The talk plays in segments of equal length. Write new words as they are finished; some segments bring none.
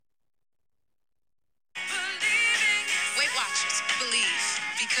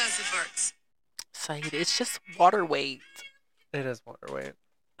Because it works. Saeed, it's just water weight. It is water weight.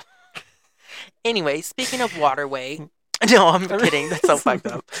 Anyway, speaking of water weight. No, I'm kidding. That's so fucked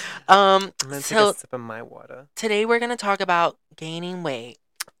up. I'm gonna take a sip of my water. Today we're gonna talk about gaining weight.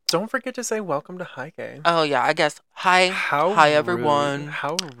 Don't forget to say welcome to Hi Gay. Oh yeah, I guess hi everyone.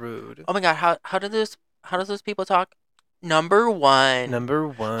 How rude. Oh my god, how do those people talk? Number one.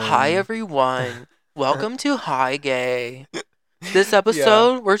 Hi everyone. Welcome to Hi Gay. This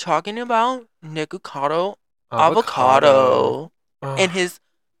episode we're talking about Nick Avocado and his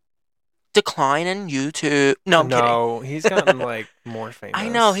decline in YouTube. No, I'm kidding. He's gotten like more famous. I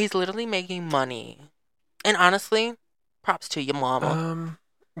know, he's literally making money. And honestly, props to your mama.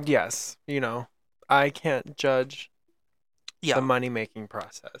 Yes, I can't judge the money-making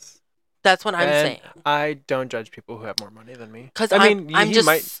process. That's what I'm saying. I don't judge people who have more money than me. Because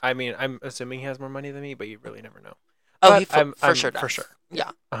I'm assuming he has more money than me, but you really never know. Oh, he for sure does. For sure. Yeah.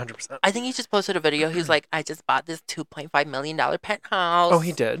 100%. I think he just posted a video. He's like, I just bought this $2.5 million penthouse. Oh,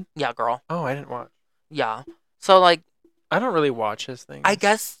 he did? Yeah, girl. Oh, I didn't watch. Yeah. So, like... I don't really watch his things. I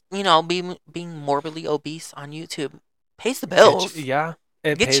guess, being morbidly obese on YouTube pays the bills. It Get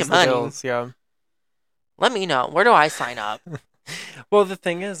pays your the money. bills, yeah. Let me know. Where do I sign up? Well, the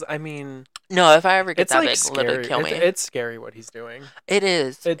thing is, I mean... No, if I ever get that like big, scary. literally kill me. It's scary what he's doing. It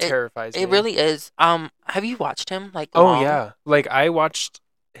is. It terrifies me. It really is. Have you watched him? Yeah. Like, I watched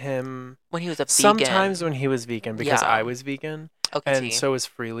him... when he was a vegan. Sometimes when he was vegan, because I was vegan. Okay. And so was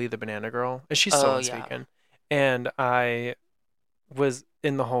Freely, the banana girl. And she still is vegan. And I was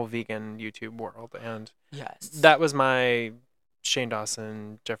in the whole vegan YouTube world. And that was my... Shane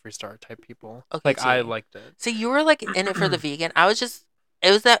Dawson, Jeffree Star type people. Okay, I liked it. So you were like in it for the vegan.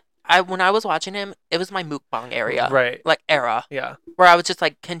 When I was watching him, it was my mukbang area. Right. Like era. Yeah. Where I would just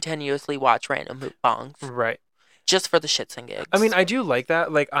like continuously watch random mukbangs. Right. Just for the shits and gigs. I mean, I do like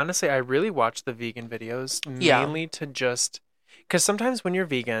that. Like, honestly, I really watch the vegan videos mainly to just... Because sometimes when you're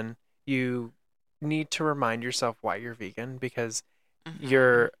vegan, you need to remind yourself why you're vegan because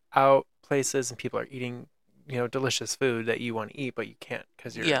you're out places and people are eating... delicious food that you want to eat, but you can't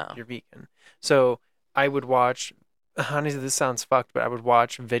because you're vegan. So I would watch, honestly, this sounds fucked, but I would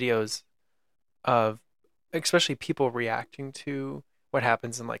watch videos of, especially people reacting to what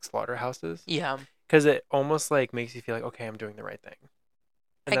happens in like slaughterhouses. Yeah. Because it almost like makes you feel like, okay, I'm doing the right thing.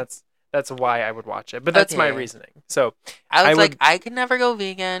 And that's why I would watch it. But that's my reasoning. So I could never go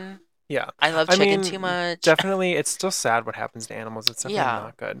vegan. Yeah. I love chicken too much. Definitely, it's still sad what happens to animals. It's definitely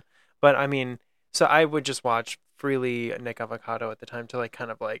not good. But I mean... So I would just watch Freely Nick Avocado at the time to like kind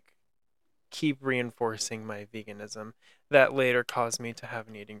of like keep reinforcing my veganism that later caused me to have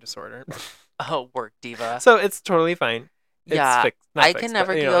an eating disorder. Oh, work diva. So it's totally fine. Yeah, I can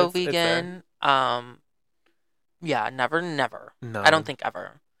never go vegan. Yeah, never. No. I don't think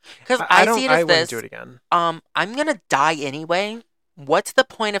ever. Because I see it as this. I wouldn't do it again. I'm gonna die anyway. What's the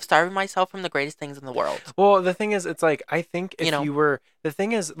point of starving myself from the greatest things in the world? Well, the thing is, it's like, I think if you were... The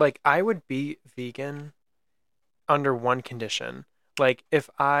thing is, like, I would be vegan under one condition. Like, if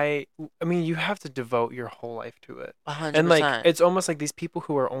I mean, you have to devote your whole life to it. 100%. And, like, it's almost like these people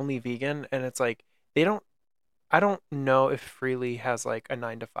who are only vegan, and it's like, they don't... I don't know if Freely has, like, a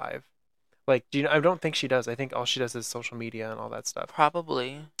 9 to 5. Like, I don't think she does. I think all she does is social media and all that stuff.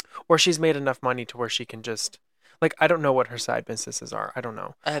 Probably. Or she's made enough money to where she can just... Like, I don't know what her side businesses are. I don't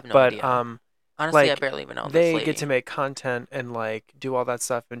know. I have no idea. Honestly, like, I barely even know this they lady. get to make content and, like, do all that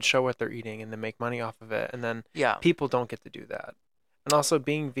stuff and show what they're eating and then make money off of it. And then people don't get to do that. And also,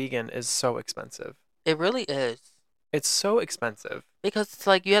 being vegan is so expensive. It really is. It's so expensive. Because it's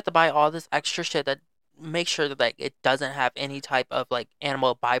like you have to buy all this extra shit that makes sure that, like, it doesn't have any type of, like,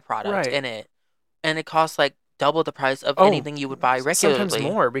 animal byproduct in it. And it costs, like, double the price of anything you would buy regularly. Sometimes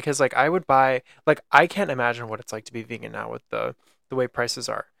more, because like I would buy, like, I can't imagine what it's like to be vegan now with the way prices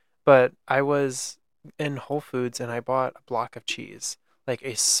are. But I was in Whole Foods and I bought a block of cheese, like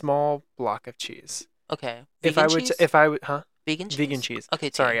a small block of cheese. Okay. Vegan cheese. Okay.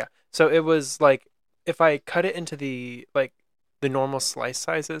 Sorry, yeah. So it was like if I cut it into the normal slice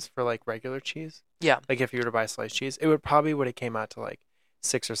sizes for like regular cheese. Yeah. Like if you were to buy sliced cheese, it would have came out to like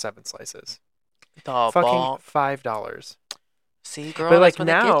 6 or 7 slices. Fucking $5. See, girl, but like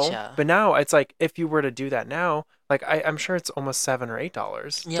now it's like if you were to do that now, like I'm sure it's almost $7 or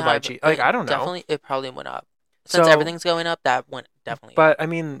 $8 to buy cheese. Like I don't know. Definitely, it probably went up. Since everything's going up, that went definitely. But I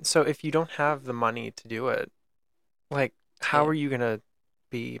mean, so if you don't have the money to do it, like how are you gonna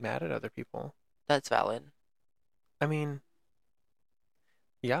be mad at other people? That's valid. I mean,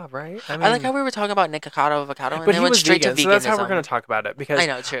 yeah, right. I like how we were talking about Nick Avocado, and but then went straight vegan, to veganism. So that's how we're gonna talk about it because I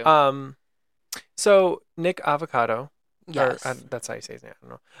know, true. So Nick Avocado Yes. That's how you say his name. I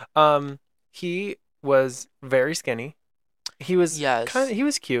don't know. He was very skinny. He was he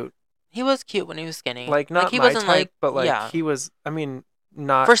was cute. He was cute when he was skinny. Like not he my wasn't type, but like he was. I mean,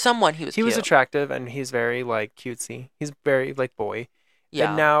 not for someone he was. He was attractive and he's very like cutesy. He's very like boy. Yeah.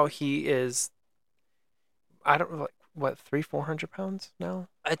 And now he is. I don't know, like what 400 pounds now.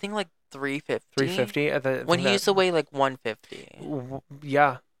 I think like 350. 350 when he used to weigh like 150.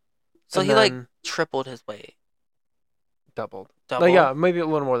 Yeah. So he like tripled his weight. Doubled. Like, yeah, maybe a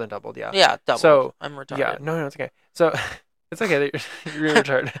little more than doubled. Yeah. Yeah, doubled. So I'm retarded. Yeah, no, it's okay. So it's okay that you're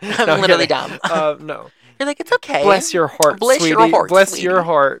retarded. I'm literally dumb. No. You're like, it's okay. Bless your heart, bless sweetie. Your heart, bless sweetie. Your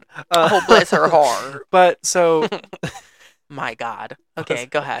heart. Oh, bless her heart. But so. My God. Okay,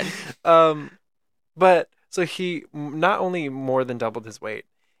 go ahead. But so he not only more than doubled his weight,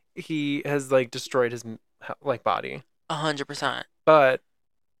 he has like destroyed his like body. 100%. But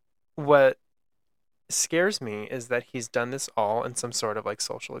what scares me is that he's done this all in some sort of like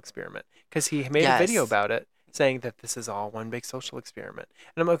social experiment, because he made a video about it saying that this is all one big social experiment.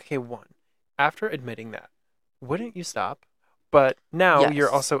 And I'm like, okay, after admitting that, wouldn't you stop? But now you're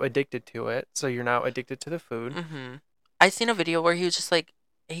also addicted to it, so you're now addicted to the food. Mm-hmm. I seen a video where he was just like,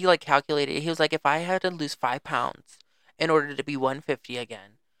 he like calculated, he was like, if I had to lose 5 pounds in order to be 150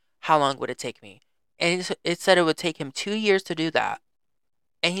 again, how long would it take me? And it said it would take him 2 years to do that.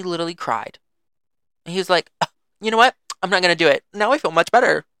 And he literally cried. And he was like, you know what? I'm not going to do it. Now I feel much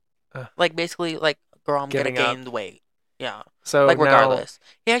better. Like, basically, like, girl, I'm going to gain the weight. Yeah. So like, regardless.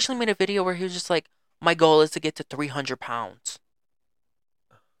 He actually made a video where he was just like, my goal is to get to 300 pounds.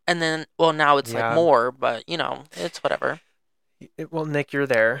 And then, well, now it's like more, but, you know, it's whatever. Well, Nick, you're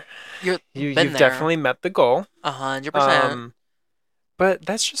there. You've there. definitely met the goal. 100%. But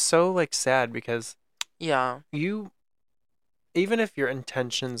that's just so, like, sad because even if your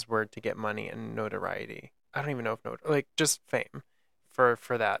intentions were to get money and notoriety, I don't even know if like just fame for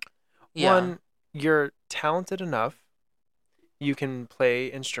that. Yeah. One, you're talented enough. You can play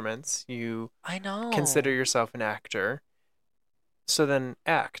instruments. I know. Consider yourself an actor. So then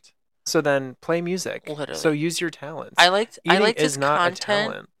act. So then play music. Literally. So use your talents. I liked his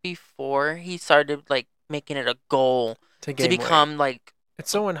content before he started like making it a goal to become like.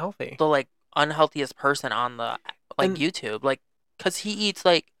 It's so unhealthy. The like unhealthiest person on the like YouTube, like, cause he eats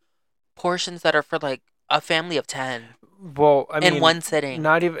like portions that are for like a family of 10. Well, I mean, in one sitting.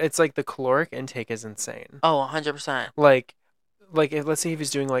 Not even. It's like the caloric intake is insane. Oh, 100%. Like let's say if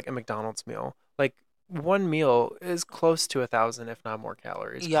he's doing like a McDonald's meal, like one meal is close to 1,000, if not more,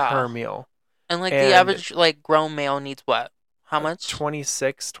 calories per meal. And like the average like grown male needs what? How much?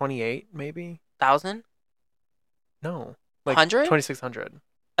 26, 28, maybe. 1,000? No. Like 100? 2,600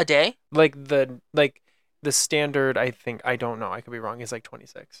 a day. Like the standard, I think, I don't know, I could be wrong, is like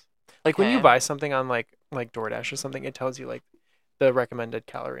 26. Like when you buy something on like DoorDash or something, it tells you like the recommended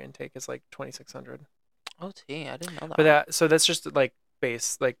calorie intake is like 2,600. Oh, gee, I didn't know that. But so that's just like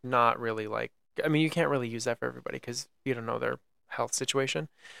base, like not really like. I mean, you can't really use that for everybody because you don't know their health situation.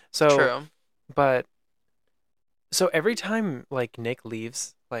 So true. But so every time like Nick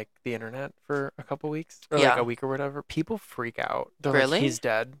leaves like the internet for a couple weeks or like a week or whatever, people freak out. They're like, he's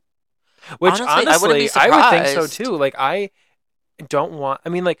dead. Which honestly, I would think so too. Like I don't want. I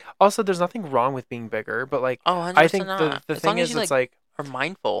mean, like also, there's nothing wrong with being bigger, but like I think the thing is, it's like are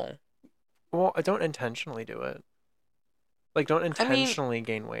mindful. Well, I don't intentionally do it. Like, don't intentionally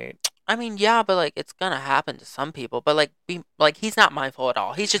gain weight. I mean, yeah, but like it's gonna happen to some people. But like he's not mindful at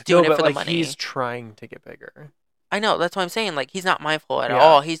all. He's just doing it for the money. He's trying to get bigger. I know, that's what I'm saying. Like he's not mindful at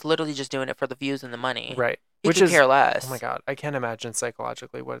all. He's literally just doing it for the views and the money. Right. He could care less. Oh my God, I can't imagine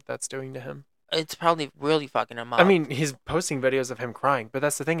psychologically what that's doing to him. It's probably really fucking him up. I mean, he's posting videos of him crying, but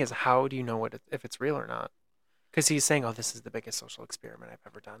that's the thing is, how do you know if it's real or not? Because he's saying, "Oh, this is the biggest social experiment I've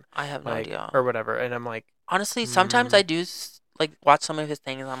ever done." I have no idea, or whatever, and I'm like, honestly, sometimes I do like watch some of his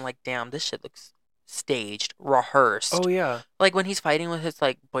things, and I'm like, "Damn, this shit looks staged, rehearsed." Oh yeah, like when he's fighting with his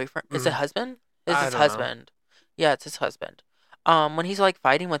like boyfriend. Is it husband? It's his husband. Yeah, it's his husband. When he's like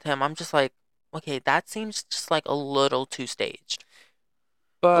fighting with him, I'm just like, okay, that seems just like a little too staged.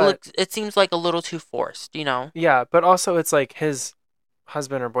 But it seems like a little too forced, you know? Yeah, but also it's like his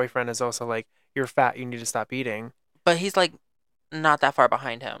husband or boyfriend is also like, you're fat, you need to stop eating. But he's like not that far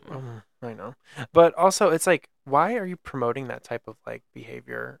behind him. I know. But also it's like, why are you promoting that type of like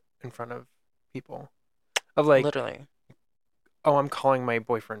behavior in front of people? Of like, literally, oh, I'm calling my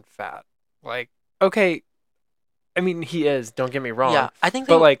boyfriend fat. Like, okay, I mean, he is, don't get me wrong. Yeah, I think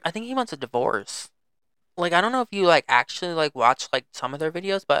I think he wants a divorce. Like, I don't know if you like actually like watch like some of their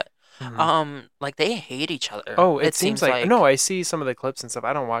videos, but Like they hate each other. Oh, it seems like no. I see some of the clips and stuff.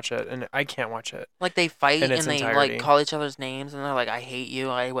 I don't watch it, and I can't watch it. Like they fight in its and they entirety. like call each other's names, and they're like, "I hate you.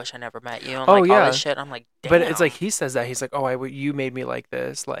 I wish I never met you." And like all this shit. I'm like, damn. But it's like he says that he's like, "Oh, you made me like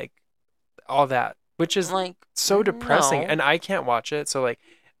this," like all that, which is like so depressing, and I can't watch it. So like,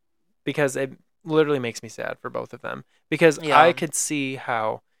 because it literally makes me sad for both of them, because I could see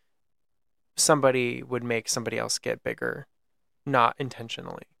how somebody would make somebody else get bigger, not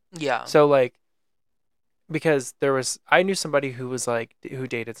intentionally. Yeah. So like, because I knew somebody who was like, who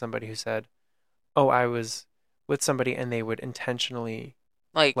dated somebody who said, "Oh, I was with somebody and they would intentionally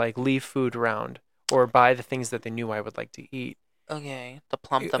like leave food around or buy the things that they knew I would like to eat." Okay, to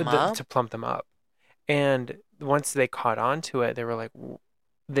plump them up. To plump them up, and once they caught on to it, they were like,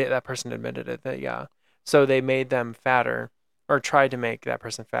 that person admitted it that yeah. So they made them fatter, or tried to make that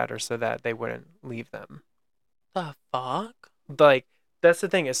person fatter so that they wouldn't leave them. The fuck? Like, that's the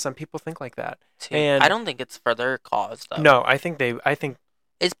thing, is some people think like that. And I don't think it's for their cause though. No, I think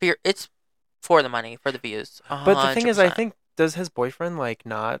it's for the money, for the views. 100%. But the thing is, I think, does his boyfriend like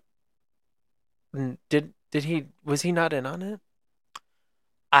not was he not in on it?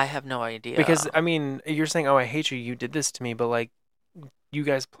 I have no idea. Because I mean, you're saying, "Oh, I hate you. You did this to me," but like you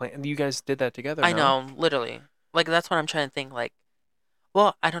guys did that together. I know, literally. Like that's what I'm trying to think. Like,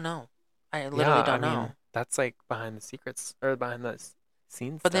 well, I don't know. I literally don't know. Mean, that's like behind the secrets or behind the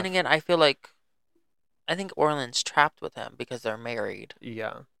scenes. But then again, I think Orland's trapped with him because they're married.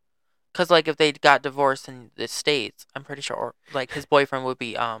 Yeah. Because like if they got divorced in the States, I'm pretty sure like his boyfriend would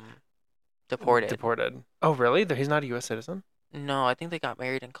be deported. Deported. Oh really? He's not a U.S. citizen? No, I think they got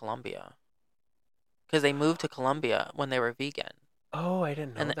married in Colombia. Because they moved to Colombia when they were vegan. Oh, I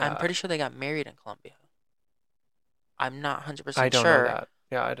didn't know that. And I'm pretty sure they got married in Colombia. I'm not 100% sure. I don't know that.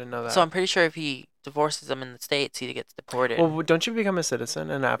 Yeah, I didn't know that. So I'm pretty sure if he divorces them in the States, he gets deported. Well, don't you become a citizen,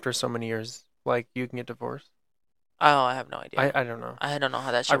 and after so many years, like, you can get divorced? Oh, I have no idea. I don't know. I don't know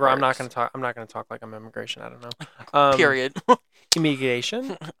how that shit works. I'm not gonna talk like I'm immigration. I don't know. Period.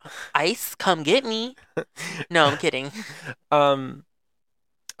 Immigration? ICE, come get me. No, I'm kidding. I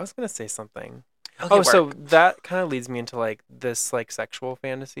was gonna say something. Okay, so that kind of leads me into like this like sexual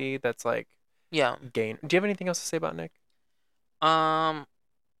fantasy that's like yeah. Do you have anything else to say about Nick? I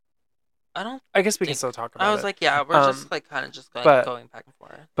guess we can still talk about it. I was like, yeah, we're just like kind of just going back and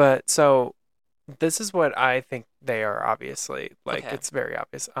forth. But so this is what I think they are, obviously. Like, it's very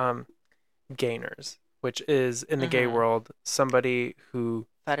obvious. Gainers, which is in the gay world somebody who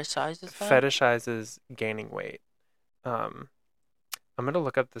fetishizes gaining weight. I'm going to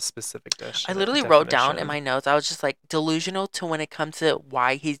look up the specific dish. I literally wrote down in my notes, I was just like, delusional to when it comes to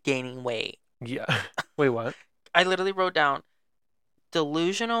why he's gaining weight. Yeah. Wait, what? I literally wrote down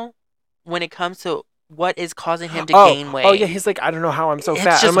delusional when it comes to what is causing him to gain weight. Oh, yeah. He's like, I don't know how I'm so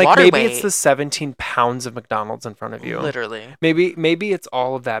fat. I'm like, maybe it's the 17 pounds of McDonald's in front of you. Literally. Maybe it's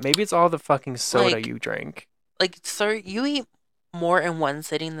all of that. Maybe it's all the fucking soda you drank. Like, sir, you eat more in one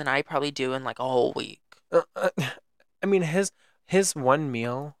sitting than I probably do in like a whole week. I mean, his one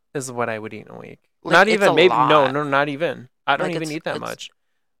meal is what I would eat in a week. Like, not even, maybe, no, not even. I don't even eat that much.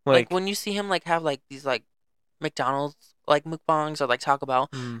 Like when you see him like have like these like McDonald's like mukbangs or like Taco Bell,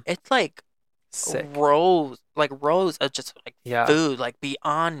 it's like sick. rows of just like food like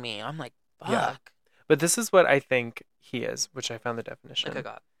beyond me. I'm like, fuck. Yeah. But this is what I think he is, which I found the definition. Like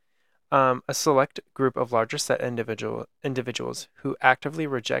I got. A select group of larger set individuals who actively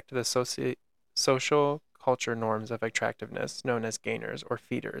reject the social culture norms of attractiveness, known as gainers or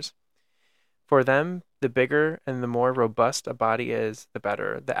feeders. For them, the bigger and the more robust a body is, the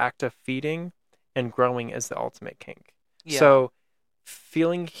better. The act of feeding and growing is the ultimate kink. Yeah. So,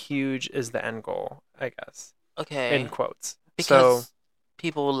 feeling huge is the end goal, I guess. Okay. In quotes. Because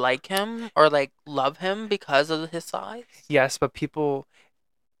people like him or like love him because of his size? Yes, but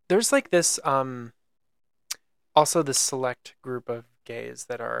there's like this, also this select group of gays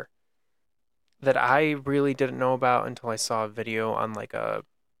that I really didn't know about until I saw a video on like a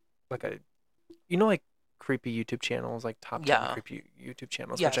like creepy YouTube channels, like top 10 creepy YouTube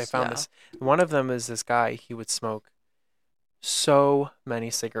channels, which I found this. One of them is this guy, he would smoke so many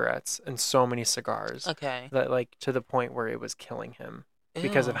cigarettes and so many cigars. Okay. That like to the point where it was killing him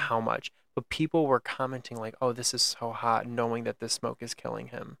because of how much. But people were commenting like, "Oh, this is so hot," knowing that this smoke is killing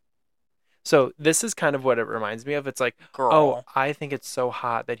him. So this is kind of what it reminds me of. It's like, oh, I think it's so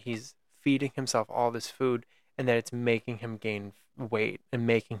hot that he's feeding himself all this food and that it's making him gain weight and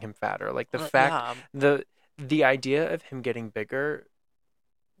making him fatter. Like the fact, the idea of him getting bigger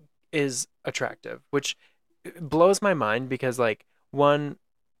is attractive, which blows my mind because like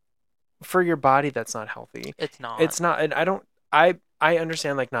for your body, that's not healthy. It's not. It's not. And I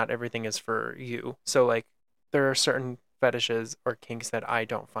understand like not everything is for you. So like there are certain fetishes or kinks that I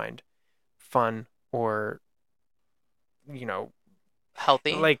don't find fun or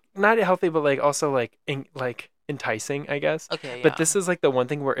healthy. Like not healthy, but like also like enticing, I guess. Okay, yeah. But this is like the one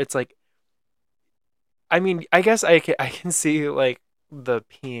thing where it's like, I mean, I guess I can see like the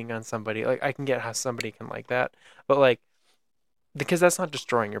peeing on somebody. Like I can get how somebody can like that, but like because that's not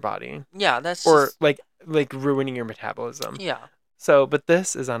destroying your body. Yeah, that's or just... like ruining your metabolism. Yeah. So, but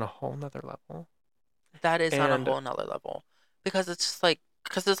this is on a whole nother level. That is on a whole nother level because it's just like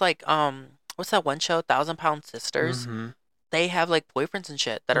what's that one show, 1,000 Pound Sisters? Mm-hmm. They have like boyfriends and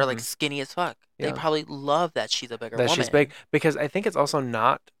shit that are like skinny as fuck. Yeah. They probably love that she's a bigger woman. That she's big because I think it's also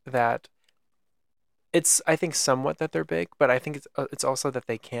not that. It's I think somewhat that they're big, but I think it's also that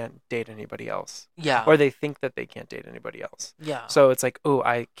they can't date anybody else. Yeah. Or they think that they can't date anybody else. Yeah. So it's like, oh,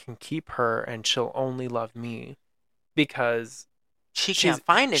 I can keep her and she'll only love me because she can't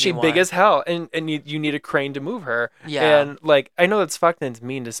find anyone. She's big as hell, and you need a crane to move her. Yeah. And like I know that's fucked and it's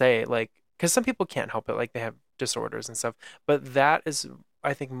mean to say, like, because some people can't help it, like they have disorders and stuff. But that is,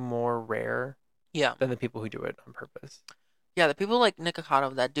 I think, more rare. Yeah. Than the people who do it on purpose. Yeah, the people like Nick Avocado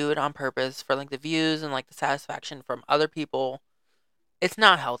that do it on purpose for like the views and like the satisfaction from other people, it's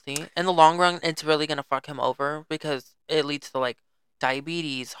not healthy. In the long run, it's really gonna fuck him over because it leads to like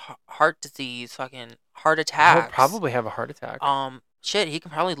diabetes, heart disease, fucking heart attacks. He'll probably have a heart attack. Shit, he can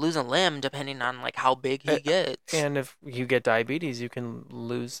probably lose a limb depending on like how big he gets. And if you get diabetes, you can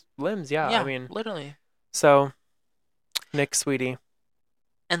lose limbs. Yeah, I mean, literally. So, Nick, sweetie.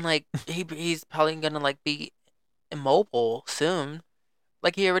 And like he's probably gonna like be immobile soon.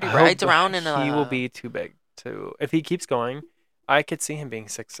 Like he already rides around in a... He will be too big to... If he keeps going, I could see him being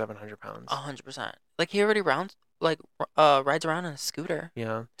 600-700 pounds. 100%. Like he already rides around in a scooter.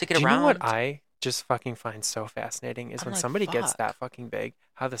 Yeah. To get around. Do you know what I just fucking find so fascinating is when somebody gets that fucking big,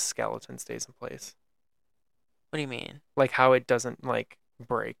 how the skeleton stays in place. What do you mean? Like how it doesn't like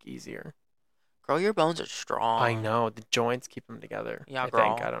break easier. Girl, your bones are strong. I know. The joints keep them together. Yeah,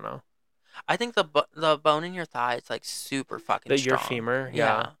 girl. I don't know. I think the bone in your thigh is like super fucking strong. Your femur,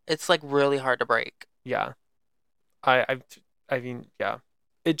 yeah. It's like really hard to break. Yeah. I mean, yeah.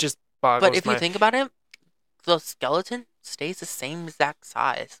 It just boggles But if you think about it, the skeleton stays the same exact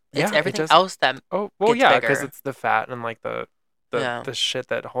size. It's everything else that gets bigger. Because it's the fat and like the shit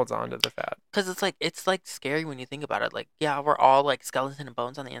that holds on to the fat. Because it's like scary when you think about it. Like, yeah, we're all like skeleton and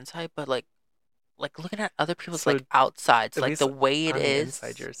bones on the inside, but like looking at other people's like outsides, like the way it is.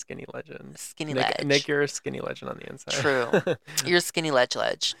 Inside, you're a skinny legend. Nick, you're a skinny legend on the inside. True. You're a skinny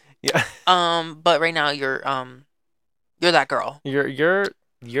ledge. Yeah. But right now you're that girl.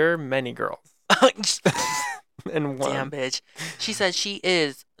 You're many girls. And one. Damn bitch. She says she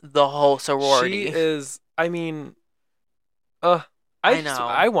is the whole sorority. She is. I mean, I know.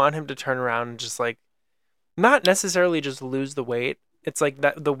 I want him to turn around and just like, not necessarily just lose the weight. It's like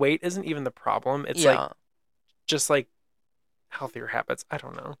that the weight isn't even the problem. It's like just like healthier habits. I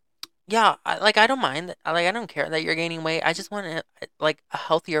don't know. Yeah, I don't mind. I don't care that you're gaining weight. I just want it like a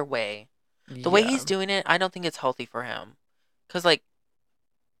healthier way. The way he's doing it, I don't think it's healthy for him. Cause like,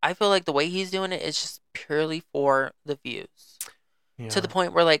 I feel like the way he's doing it is just purely for the views. Yeah. To the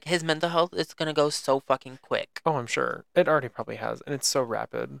point where like his mental health is gonna go so fucking quick. Oh, I'm sure it already probably has, and it's so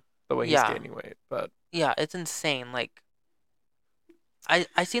rapid the way he's gaining weight. But yeah, it's insane. Like,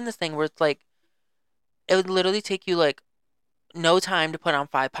 I seen this thing where it's like, it would literally take you like no time to put on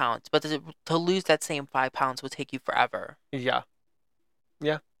 5 pounds, but to lose that same 5 pounds would take you forever. Yeah.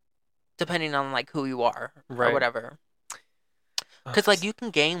 Yeah. Depending on like who you are or whatever. Because like you can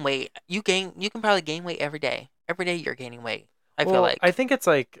gain weight, you can probably gain weight every day. Every day you're gaining weight. I feel like. I think it's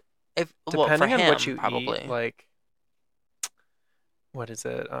like depending on what you probably eat, like what is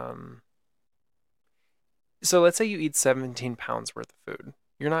it? So let's say you eat 17 pounds worth of food.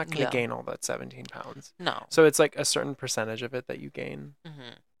 You're not going to gain all that 17 pounds. No. So it's like a certain percentage of it that you gain.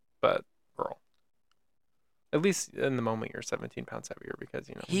 Mm-hmm. But, girl, at least in the moment you're 17 pounds heavier because,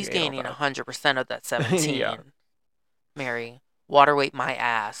 he's gaining 100% of that 17. Yeah. Mary, water weight my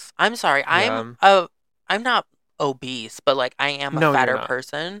ass. I'm sorry. I'm not obese, but like I am a fatter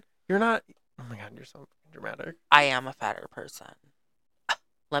person. You're not. Oh my God, you're so dramatic. I am a fatter person.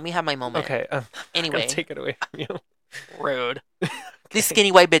 Let me have my moment. Okay. Anyway, take it away from you. Rude. Okay. These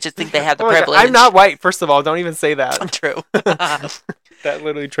skinny white bitches think they have the privilege. I'm not white. First of all, don't even say that. True. That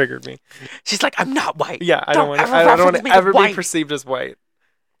literally triggered me. She's like, I'm not white. Yeah, I don't want to ever be perceived as white.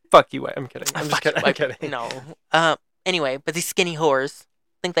 Fuck you, white. I'm kidding. I'm just kidding. I'm kidding. No. Anyway, but these skinny whores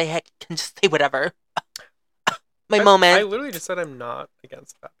think they can just say whatever. my moment. I literally just said I'm not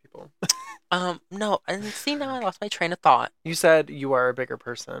against fat people. No, and see, now I lost my train of thought. You said you are a bigger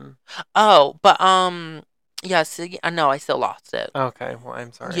person. Oh, but yeah, see, no, I still lost it. Okay, well,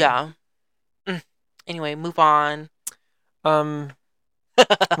 I'm sorry. Yeah. Anyway, move on. I'm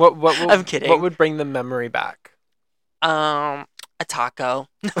kidding. What would bring the memory back? A taco.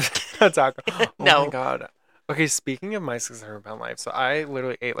 A taco. No. Oh my god. Okay, speaking of my 600-pound life, so I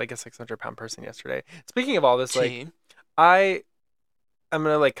literally ate like a 600-pound person yesterday. Speaking of all this, like, I'm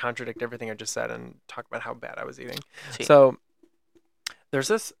gonna like contradict everything I just said and talk about how bad I was eating. So there's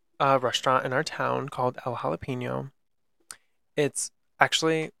this restaurant in our town called El Jalapeno. It's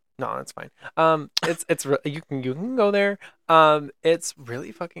actually no, it's fine. You can go there. It's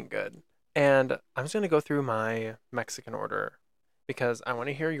really fucking good. And I'm just gonna go through my Mexican order because I want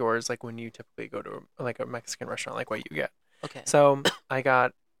to hear yours, like when you typically go to like a Mexican restaurant, like what you get. Okay. So I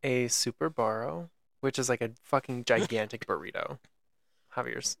got a super barro, which is like a fucking gigantic burrito.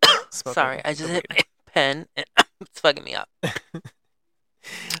 Javier's smoking. Sorry, I just hit my pen and it's fucking me up.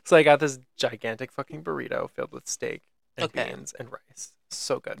 So I got this gigantic fucking burrito filled with steak and beans and rice.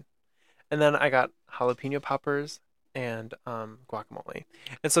 So good. And then I got jalapeno poppers and guacamole.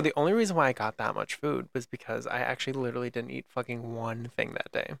 And so the only reason why I got that much food was because I actually literally didn't eat fucking one thing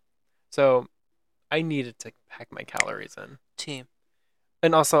that day. So I needed to pack my calories in. Team.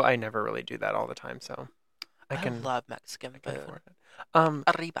 And also I never really do that all the time, so I love Mexican food.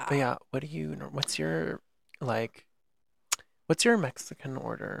 Arriba. But yeah, what's your Mexican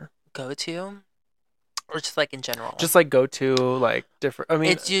order? Go to? Or just like in general? Just like go to like different. I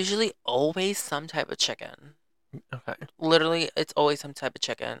mean, it's usually always some type of chicken. Okay. Literally, it's always some type of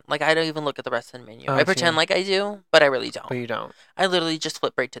chicken. Like I don't even look at the rest of the menu. I pretend like I do, but I really don't. But you don't. I literally just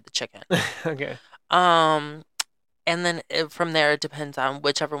flip right to the chicken. Okay. And then from there it depends on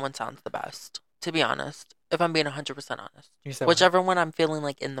whichever one sounds the best. To be honest, if I'm being 100% honest, whichever one I'm feeling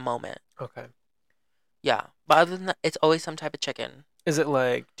like in the moment. Okay. Yeah, but other than that, it's always some type of chicken. Is it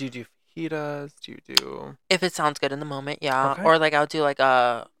like, do you do fajitas? Do you do... If it sounds good in the moment, yeah. Okay. Or like I'll do like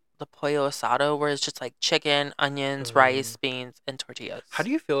the pollo asado where it's just like chicken, onions, rice, beans, and tortillas. How do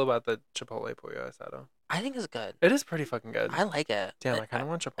you feel about the chipotle pollo asado? I think it's good. It is pretty fucking good. I like it. Damn, I kind of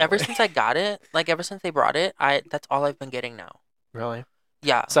want chipotle. Ever since I got it, like ever since they brought it, that's all I've been getting now. Really?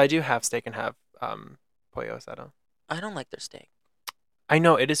 Yeah. So I do half steak and half pollo asado. I don't like their steak. I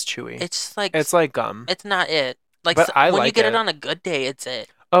know, it is chewy. It's like gum. It's not it. Like but when you get it on a good day, it's it.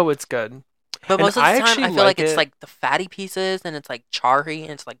 Oh, it's good. But most of the time, I feel like it's like the fatty pieces and it's like charry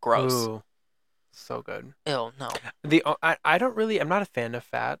and it's like gross. Ooh, so good. Ew, no. I'm not a fan of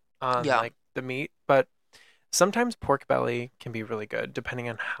fat on like the meat, but sometimes pork belly can be really good depending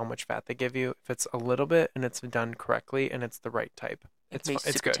on how much fat they give you. If it's a little bit and it's done correctly and it's the right type, it's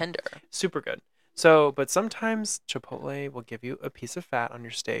super tender. Super good. So, but sometimes Chipotle will give you a piece of fat on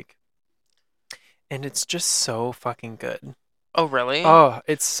your steak, and it's just so fucking good. Oh, really? Oh,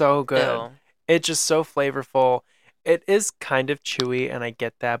 it's so good. Ew. It's just so flavorful. It is kind of chewy, and I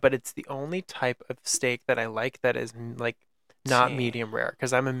get that, but it's the only type of steak that I like that is like not medium rare,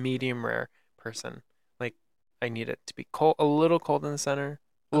 because I'm a medium rare person. Like, I need it to be cold, a little cold in the center,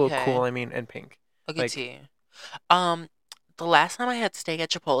 a little cool, and pink. Okay, tea. The last time I had steak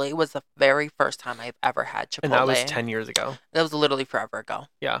at Chipotle was the very first time I've ever had Chipotle. And that was 10 years ago. That was literally forever ago.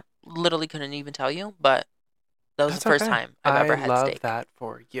 Yeah. Literally couldn't even tell you, but that was the first time I've ever had steak. I love that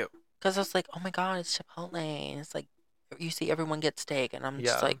for you. Because I was like, oh my God, it's Chipotle. And it's like, you see everyone get steak. And I'm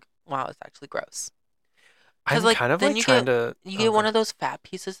just like, wow, it's actually gross. I'm like, kind of like trying to... You get one of those fat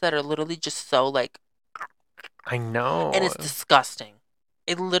pieces that are literally just so like... I know. And it's disgusting.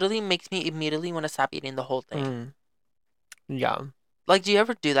 It literally makes me immediately want to stop eating the whole thing. Yeah. Like, do you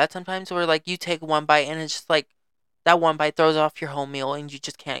ever do that sometimes where, like, you take one bite and it's just, like, that one bite throws off your whole meal and you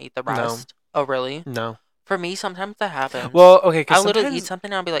just can't eat the rest? No. Oh, really? No. For me, sometimes that happens. Well, okay, because I'll literally eat something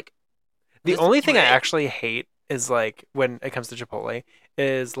and I'll be like... The only thing I actually hate is, like, when it comes to Chipotle,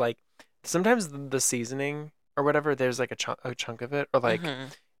 is, like, sometimes the seasoning or whatever, there's, like, a chunk of it, or, like,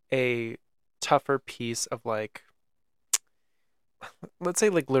 a tougher piece of, like... Let's say,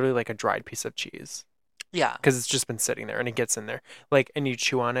 like, literally, like, a dried piece of cheese. Yeah. Because it's just been sitting there and it gets in there. Like, and you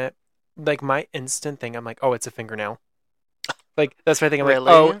chew on it. Like, my instant thing, I'm like, oh, it's a fingernail. Like, that's my thing. I'm like,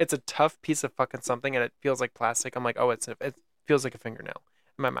 oh, it's a tough piece of fucking something and it feels like plastic. I'm like, oh, it feels like a fingernail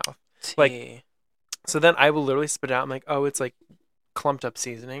in my mouth. Like, so then I will literally spit it out. I'm like, oh, it's like clumped up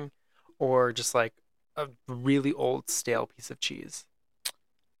seasoning or just like a really old stale piece of cheese.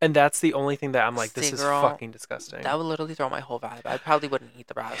 And that's the only thing that I'm like, this is fucking disgusting. That would literally throw my whole vibe. I probably wouldn't eat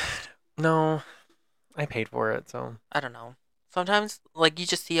the rest. No. I paid for it, so... I don't know. Sometimes, like, you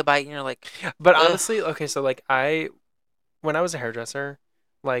just see a bite and you're like, But ugh. honestly, okay, so like when I was a hairdresser,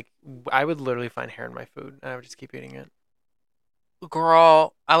 like I would literally find hair in my food and I would just keep eating it.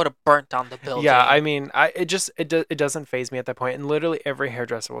 Girl, I would have burnt down the Yeah, I building. mean, it doesn't phase me at that point, and literally every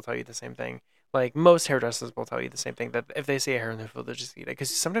hairdresser will tell you the same thing. Like most hairdressers will tell you the same thing that if they see a hair in their food, they'll just eat it. Because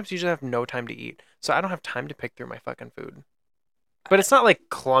sometimes you just have no time to eat, so I don't have time to pick through my fucking food. But it's not like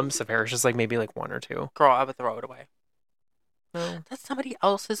clumps of hair; it's just like maybe like one or two. Girl, I would throw it away. No. That's somebody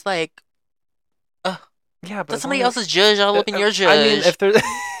else's, like, ugh. Yeah, but That's as long somebody as else's judge all up in your I mean, if judge. there's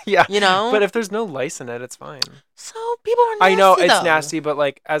yeah, You know? but if there's no lice in it, it's fine. So people are I know nasty, it's though. nasty, but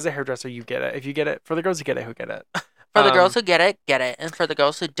like as a hairdresser, you get it. If you get it for the girls who get it, who get it. For the girls who get it, get it. And for the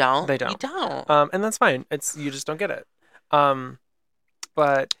girls who don't, They you don't. don't. And that's fine. It's you just don't get it.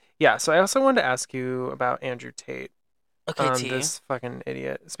 But yeah. So I also wanted to ask you about Andrew Tate. Okay, T. This fucking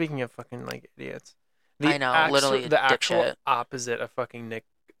idiot. Speaking of fucking like idiots, I know, literally a the actual dipshit. opposite of fucking Nick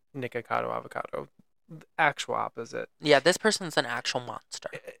Avocado. The actual opposite. Yeah, this person's an actual monster.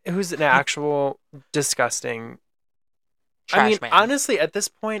 Who's an actual disgusting. Trash I mean, man. honestly, at this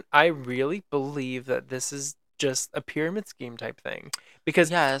point, I really believe that this is just a pyramid scheme type thing because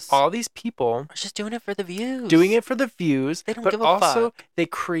Yes. all these people are just doing it for the views. Doing it for the views, they don't but give a also fuck. They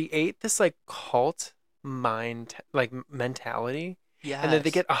create this like cult mind like mentality. Yes. And then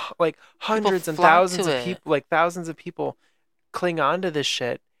they get like hundreds and thousands of people, like thousands of people cling on to this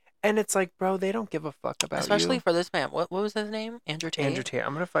shit. And it's like, bro, they don't give a fuck about Especially you. for this man. What was his name? Andrew Tate? Andrew Tate.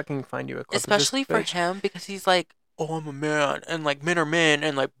 I'm going to fucking find you a clip Especially of this for him because he's like, oh, I'm a man. And like men are men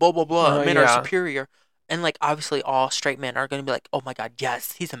and like blah, blah, blah. Men are superior. And like obviously all straight men are going to be like, oh my God,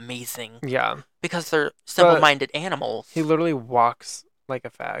 yes, he's amazing. Yeah. Because they're simple-minded animals. He literally walks like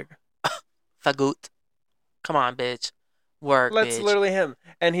a fag. Fagoot. Come on, bitch. Work, That's bitch. literally him.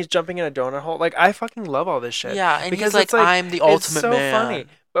 And he's jumping in a donut hole. Like, I fucking love all this shit. Yeah, and because he's like, I'm the ultimate man. It's so funny.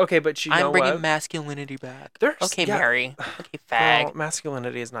 Okay, but you know what? I'm bringing masculinity back. Okay, Mary. Okay, fag. Well,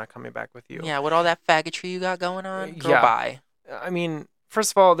 masculinity is not coming back with you. Yeah, with all that faggotry you got going on, girl, bye. I mean,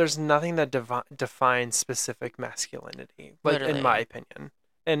 first of all, there's nothing that defines specific masculinity, like literally. In my opinion.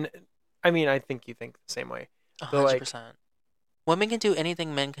 And I mean, I think you think the same way. 100%. Women can do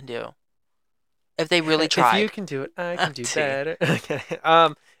anything men can do. If they really try. If you can do it, I can do better.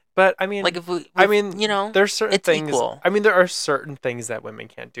 But I mean, like if we, you know, there's certain things. Equal. I mean, there are certain things that women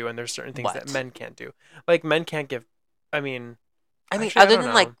can't do, and there's certain things that men can't do. Like men can't give. Actually, other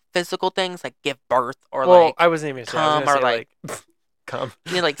than like physical things, like give birth or like. I wasn't even come or like come.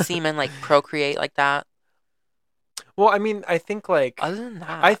 You know, like semen, like procreate like that. Well, I mean, I think like. Other than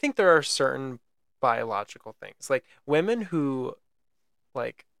that, I think there are certain biological things, like women who,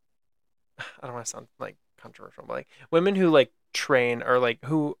 like. I don't want to sound like controversial, but like women who like train or like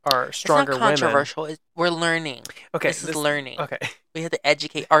who are stronger women. It's not controversial. We're learning. Okay, this is learning. Okay, we have to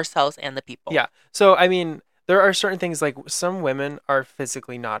educate ourselves and the people. Yeah. So I mean, there are certain things like some women are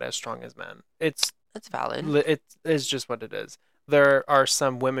physically not as strong as men. That's valid. It is just what it is. There are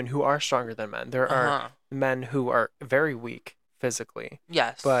some women who are stronger than men. There are men who are very weak physically.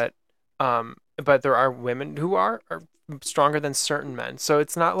 Yes. But there are women who are stronger than certain men. So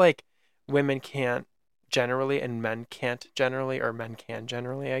it's not like women can't generally and men can't generally, or men can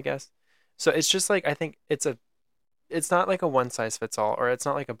generally, I guess. So it's just like, I think it's not like a one size fits all, or it's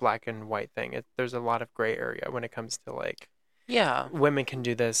not like a black and white thing. There's a lot of gray area when it comes to like, women can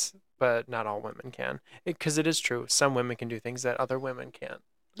do this, but not all women can. Because it is true, some women can do things that other women can't.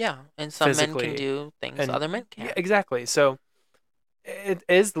 Yeah, and some men can do things other men can't. Yeah, exactly. So it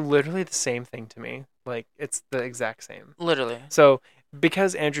is literally the same thing to me. Like, it's the exact same. Literally. So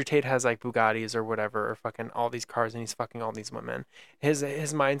because Andrew Tate has like Bugattis or whatever, or fucking all these cars, and he's fucking all these women, his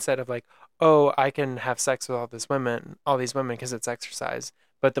mindset of like, oh, I can have sex with all these women because it's exercise.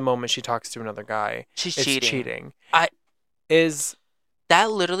 But the moment she talks to another guy, it's cheating. That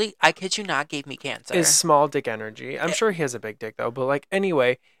literally, I kid you not, gave me cancer. Is small dick energy. I'm sure he has a big dick though, but like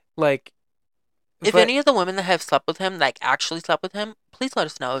anyway, like. If any of the women that have slept with him, like actually slept with him, please let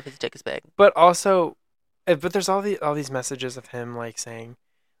us know if his dick is big. But also. But there's all these messages of him like saying,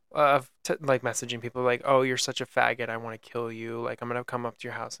 like messaging people like, oh, you're such a faggot, I want to kill you, like I'm gonna come up to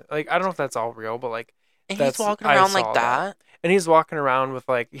your house. Like I don't know if that's all real, but like. And he's walking around like that. And he's walking around with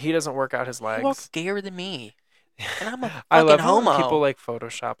like, he doesn't work out his legs. He walks gayer than me. And I'm a fucking I love homo. How people like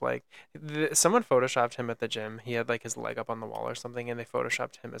Photoshop, like someone Photoshopped him at the gym. He had like his leg up on the wall or something, and they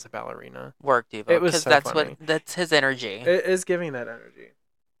Photoshopped him as a ballerina. Work, Devo. It was so funny. That's his energy. It is giving that energy.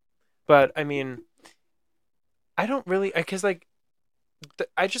 But I mean, I don't really, because like,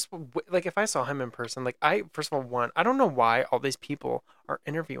 I just like if I saw him in person, like first of all, I don't know why all these people are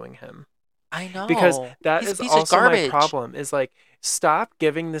interviewing him. I know. Because that He's is a piece also of garbage. my problem. Is like, stop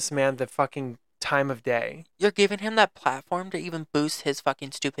giving this man the fucking time of day. You're giving him that platform to even boost his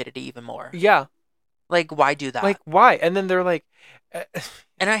fucking stupidity even more. Yeah. Like, why do that? Like, why? And then they're like...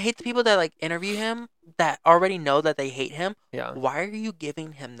 and I hate the people that, like, interview him that already know that they hate him. Yeah. Why are you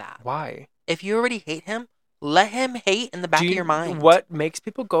giving him that? Why? If you already hate him, let him hate in the back of your mind. What makes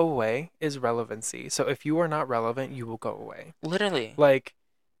people go away is relevancy. So if you are not relevant, you will go away. Literally. Like,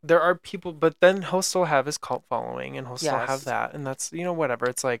 there are people... But then he'll still have his cult following, and he'll still have that. And that's, whatever.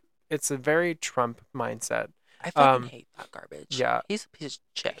 It's like, it's a very Trump mindset. I fucking hate that garbage. Yeah. He's a piece of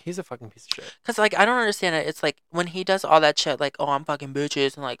shit. He's a fucking piece of shit. Because, like, I don't understand it. It's like, when he does all that shit, like, oh, I'm fucking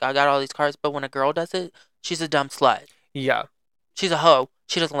bitches, and, like, I got all these cars. But when a girl does it, she's a dumb slut. Yeah. She's a hoe.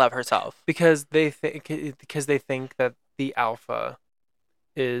 She doesn't love herself. Because they think that the alpha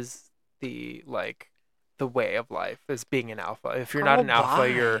is the way of life, is being an alpha. If you're not an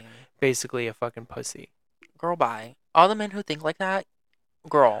alpha, you're basically a fucking pussy. Girl, bye. All the men who think like that,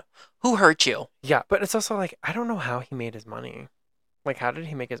 girl, who hurt you? Yeah, but it's also like, I don't know how he made his money. Like, how did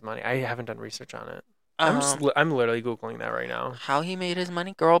he make his money? I haven't done research on it. I'm literally Googling that right now. How he made his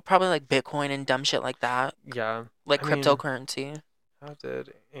money? Girl, probably like Bitcoin and dumb shit like that. Yeah. Like cryptocurrency. How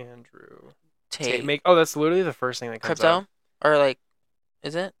did Andrew Tate make... Oh, that's literally the first thing that comes up. Or like,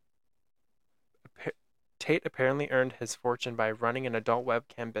 is it? Tate apparently earned his fortune by running an adult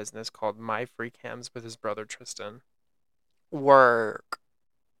webcam business called My Free Cams with his brother Tristan. Work.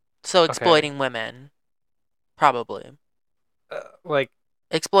 So exploiting women. Probably. Like...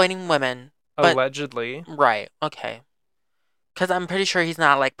 Exploiting women. Allegedly. Right. Okay. Because I'm pretty sure he's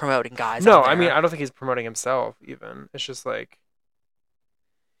not, like, promoting guys. No, I mean, I don't think he's promoting himself, even. It's just, like...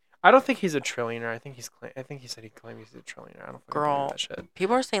 I don't think he's a trillionaire. I think he said he claimed he's a trillionaire. I don't believe that shit.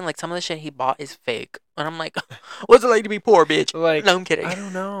 People are saying, like, some of the shit he bought is fake. And I'm like, what's it like to be poor, bitch? Like, no, I'm kidding. I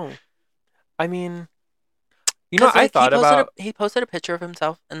don't know. I mean... I thought about... He posted a picture of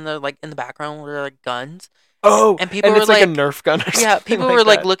himself in the background where, like, guns. Oh, and people it's like a Nerf gun or something. Yeah, people were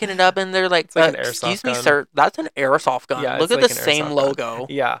like looking it up and they're like, excuse me, sir, that's an airsoft gun. Yeah, look at the same logo.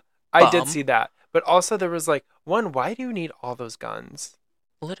 Yeah, I did see that. But also there was like, why do you need all those guns?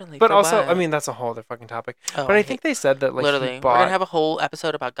 Literally. But also, I mean, that's a whole other fucking topic. But I think they said that like literally, we're going to have a whole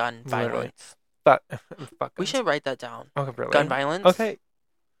episode about gun violence. We should write that down. Okay, really? Gun violence? Okay.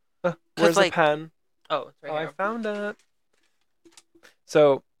 Where's the pen? Oh, it's right here. I found it.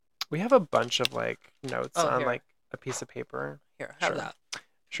 So... We have a bunch of like notes on like a piece of paper. Here, have that.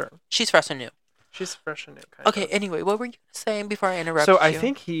 Sure. She's fresh and new. She's fresh and new. Okay. Anyway, what were you saying before I interrupted you? So I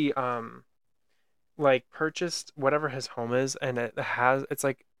think he like purchased whatever his home is, and it's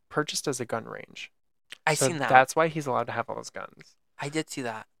like purchased as a gun range. I seen that. That's why he's allowed to have all those guns. I did see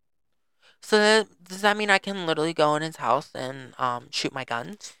that. So does that mean I can literally go in his house and shoot my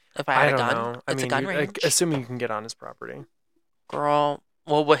guns if I had a gun? I don't know. It's a gun range. Assuming you can get on his property. Girl.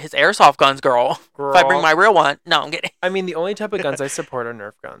 Well, with his airsoft guns, girl. If I bring my real one. No, I'm kidding. I mean, the only type of guns I support are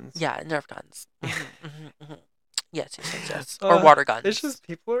Nerf guns. Yeah, Nerf guns. Yes. Or water guns. It's just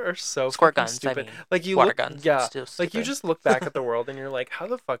people are so squirt guns. Stupid. I mean, like you water guns. Yeah. Like you just look back at the world and you're like, how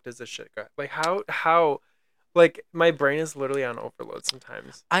the fuck does this shit go? Like how like my brain is literally on overload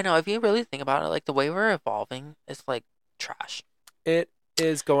sometimes. I know. If you really think about it, like the way we're evolving is like trash. It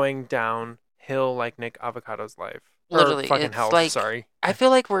is going downhill like Nick Avocado's life. Literally, fucking hell. Like, sorry. I feel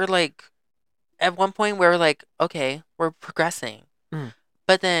like we're like, at one point we're like, okay, we're progressing,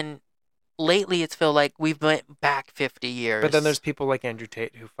 but then lately it's feel like we've went back 50 years. But then there's people like Andrew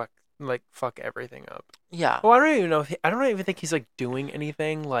Tate who fuck everything up. Yeah. Well, I don't even know. I don't even think he's like doing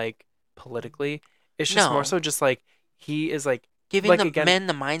anything like politically. It's just more so just like he is like giving the men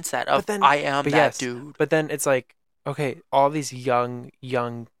the mindset of I am that dude. But then it's like, okay, all these young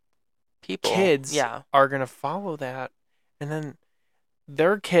people, kids are gonna follow that, and then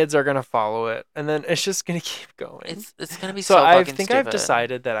their kids are gonna follow it, and then it's just gonna keep going. It's gonna be so fucking stupid. I've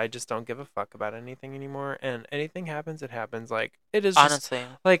decided that I just don't give a fuck about anything anymore, and anything happens, it happens. Like it is just, honestly,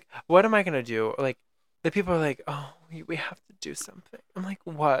 like what am I gonna do? Like the people are like, oh, we have to do something. I'm like,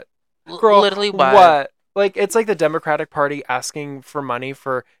 what, girl? Literally what? Like it's like the Democratic Party asking for money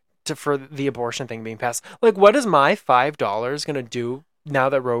for the abortion thing being passed. Like what is my $5 gonna do now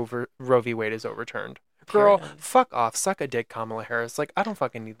that Roe v. Wade is overturned? Girl, fuck off. Suck a dick, Kamala Harris. Like, I don't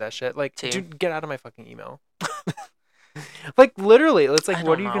fucking need that shit. Like, dude, get out of my fucking email. Like, literally. It's like,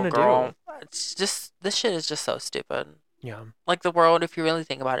 what are you going to do? It's just, this shit is just so stupid. Yeah. Like, the world, if you really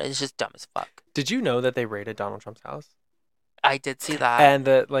think about it, is just dumb as fuck. Did you know that they raided Donald Trump's house? I did see that. And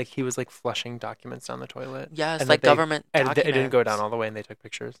that, like, he was, like, flushing documents down the toilet. Yeah, it's like government documents. And it didn't go down all the way, and they took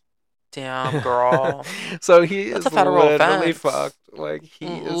pictures. Damn, girl. So he That's is a federal literally offense. fucked. Like, he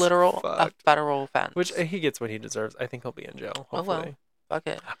is A fucked. federal offense. Which he gets what he deserves. I think he'll be in jail, hopefully. Oh, well. Fuck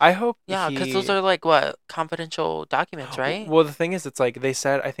it. I hope Yeah, because those are like, what, confidential documents, right? Well, the thing is, it's like they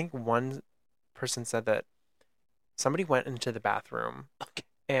said, I think one person said that somebody went into the bathroom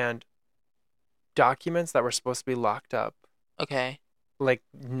and documents that were supposed to be locked up. Okay. Like,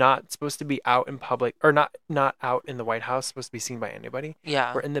 not supposed to be out in public, or not out in the White House, supposed to be seen by anybody.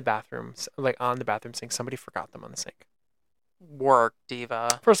 Yeah. Were in the bathrooms, like on the bathroom sink. Somebody forgot them on the sink. Work,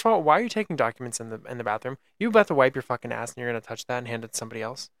 diva. First of all, why are you taking documents in the bathroom? You about to wipe your fucking ass and you're gonna touch that and hand it to somebody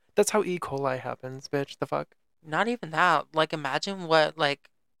else? That's how E. coli happens, bitch. The fuck? Not even that. Like, imagine what, like,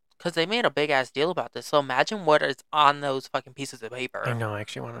 because they made a big ass deal about this. So imagine what is on those fucking pieces of paper. I know. I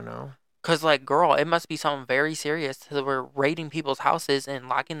actually want to know. Because, like, girl, it must be something very serious. So we're raiding people's houses and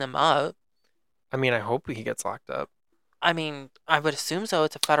locking them up. I mean, I hope he gets locked up. I mean, I would assume so.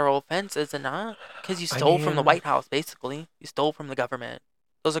 It's a federal offense, is it not? Because you stole from the White House, basically. You stole from the government.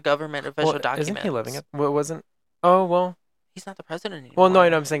 Those are government official documents. Isn't he living it? What wasn't? Oh, well. He's not the president anymore. Well, no, I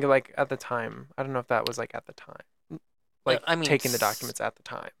know. I'm saying, like, at the time. I don't know if that was, like, at the time. Like, I mean, taking the documents at the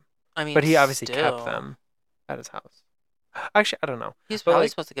time. I mean, but he obviously kept them at his house. Actually, I don't know. He's probably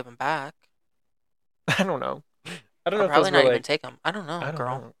supposed to give them back. I don't know. I don't know if probably those not were, even take them. I don't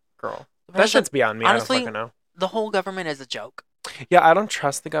know, girl. That shit's beyond me. Honestly, I don't fucking know. The whole government is a joke. Yeah, I don't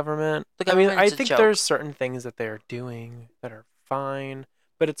trust the government. I think there's certain things that they're doing that are fine,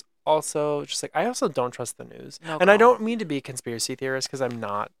 but it's also just like, I also don't trust the news. No, and I don't mean to be a conspiracy theorist, because I'm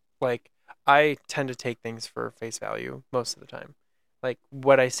not. Like, I tend to take things for face value most of the time. Like,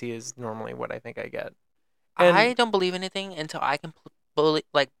 what I see is normally what I think I get. And I don't believe anything until I can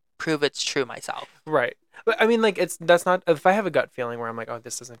prove it's true myself. Right. But I mean, like, that's not, if I have a gut feeling where I'm like, oh,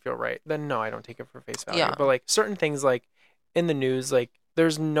 this doesn't feel right, then no, I don't take it for face value. Yeah. But like certain things, like in the news, like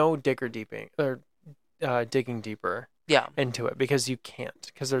there's no digging deeper into it, because you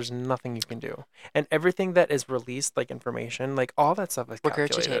can't, because there's nothing you can do. And everything that is released, like information, like all that stuff is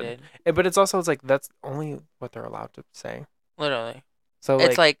calculated. But it's like, that's only what they're allowed to say. Literally. So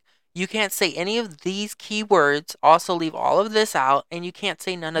it's like you can't say any of these keywords, also leave all of this out, and you can't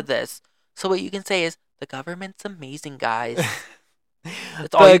say none of this. So what you can say is, the government's amazing, guys.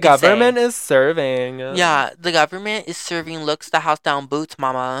 That's all you can say. The government is serving. Yeah, the government is serving looks the house down boots,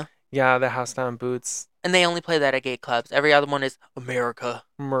 mama. Yeah, the house down boots. And they only play that at gay clubs. Every other one is America.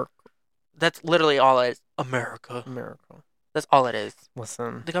 That's literally all it is. America. That's all it is.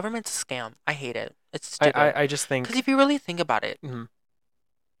 Listen. The government's a scam. I hate it. It's stupid. I just think... Because if you really think about it,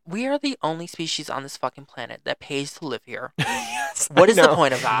 we are the only species on this fucking planet that pays to live here. Yes, what is the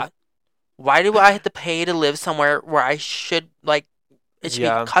point of that? Why do I have to pay to live somewhere where I should, like, it should be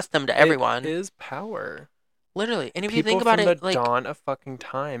accustomed to everyone? It is power. Literally. And if you think about it, from the dawn of fucking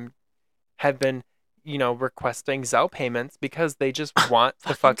time have been, requesting Zelle payments because they just want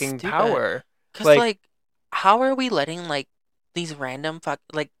the fucking power. Because, like, how are we letting, like, these random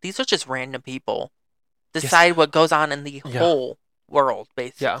these are just random people decide what goes on in the whole world,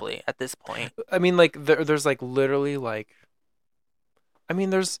 basically, at this point. I mean, like, there's, like, literally, like, I mean,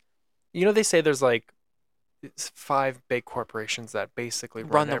 there's, they say there's, like, 5 big corporations that basically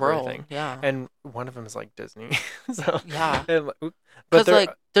run the everything. World, and one of them is, like, Disney. So, because,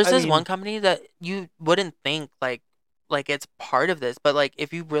 like, there's this one company that you wouldn't think, like it's part of this, but, like,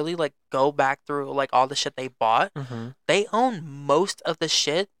 if you really, like, go back through, like, all the shit they bought, they own most of the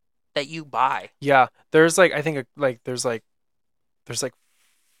shit that you buy. Yeah, there's, like, I think, like, there's like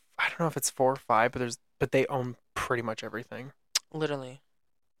I don't know if it's 4 or 5, but they own pretty much everything. Literally.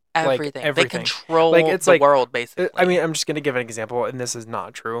 Everything. Like, everything. They control the world, basically. I mean, I'm just going to give an example, and this is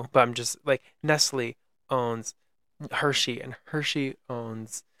not true, but I'm just, like, Nestle owns Hershey, and Hershey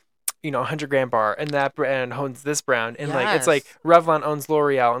owns, 100 Gram Bar, and that brand owns this brand, and, like, it's like Revlon owns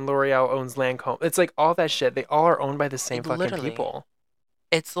L'Oreal, and L'Oreal owns Lancome. It's, like, all that shit. They all are owned by the same fucking people.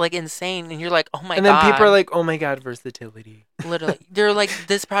 It's, like, insane, and you're like, oh my god. And then people are like, oh my god, versatility. Literally. They're like,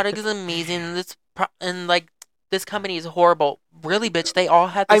 this product is amazing, and, like, this company is horrible. Really, bitch, they all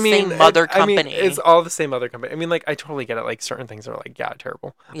have the same mother company. It's all the same mother company. I mean, like, I totally get it. Like, certain things are, like,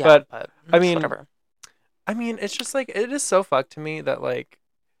 terrible. Yeah, but I mean, whatever. I mean, it's just, like, it is so fucked to me that, like,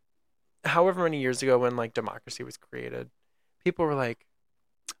 however many years ago when, like, democracy was created, people were like,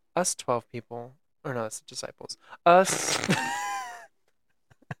 us 12 people, or no, that's disciples. Us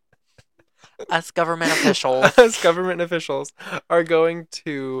government officials. Us government officials are going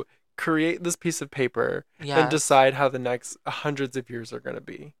to create this piece of paper and decide how the next hundreds of years are going to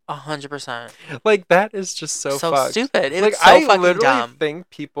be. 100%. Like, that is just so fucked. Stupid. It's like, so I fucking literally dumb. think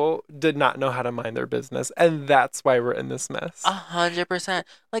people did not know how to mind their business, and that's why we're in this mess. 100%.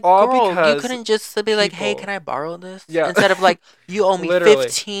 Like, All girl, you because couldn't just be like, hey, can I borrow this? Yeah. Instead of like, you owe me Literally.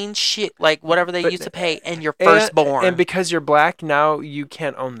 15 shit, like whatever they used to pay, and you're firstborn. And because you're black, now you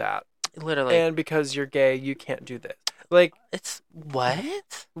can't own that. Literally. And because you're gay, you can't do this. Like, it's what?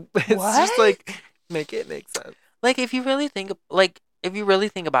 It's what? Just like, make it make sense. Like, if you really think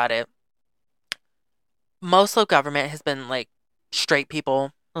about it, most of government has been like straight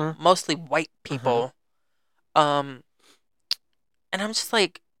people, mostly white people. And I'm just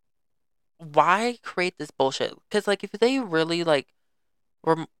like, why create this bullshit? Because like, if they really like,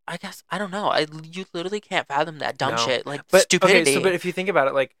 I guess I don't know. You literally can't fathom that dumb shit, like stupidity. Okay, but if you think about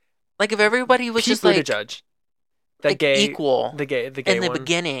it, like if everybody was just like judge that gay equal, the gay in the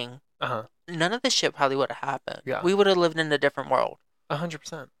beginning, none of this shit probably would have happened. Yeah, we would have lived in a different world.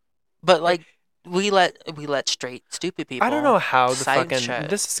 100%. But like, we let straight stupid people. I don't know how the fucking shit.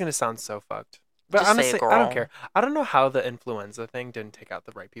 This is gonna sound so fucked. But just honestly, I don't care. I don't know how the influenza thing didn't take out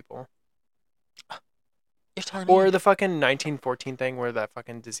the right people. You're telling me? Or the fucking 1914 thing where that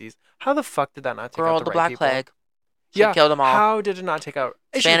fucking disease. How the fuck did that not take out the right people? Black Plague. Yeah, killed them all. How did it not take out?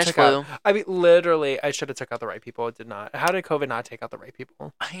 Spanish flu. I mean, literally, I should have took out the right people. It did not. How did COVID not take out the right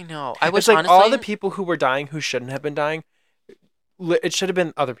people? I know. I wish it's like honestly, all the people who were dying who shouldn't have been dying. It should have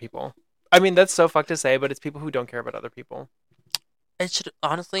been other people. I mean, that's so fucked to say, but it's people who don't care about other people. It should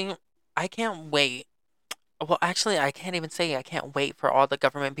honestly. I can't wait. Well, actually, I can't even say I can't wait for all the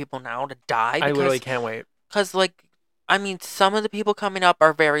government people now to die. I literally can't wait. Because, like, I mean, some of the people coming up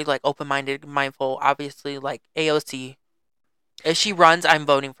are very, like, open-minded, mindful. Obviously, like, AOC. If she runs, I'm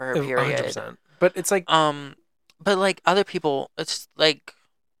voting for her, period. 100%. But it's like... But, like, other people, it's, like,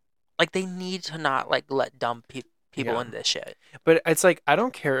 they need to not, like, let dumb people in this shit. But it's like, I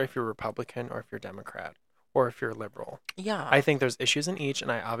don't care if you're Republican or if you're Democrat or if you're liberal. Yeah. I think there's issues in each, and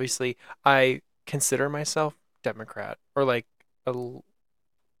I consider myself Democrat or, like,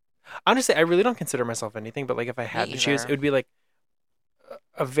 honestly, I really don't consider myself anything, but like if I had to choose, it would be like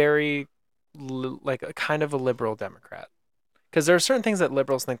a very like a kind of a liberal Democrat. Because there are certain things that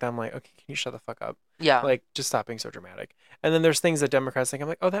liberals think that I'm like, okay, can you shut the fuck up? Yeah. Like, just stop being so dramatic. And then there's things that Democrats think I'm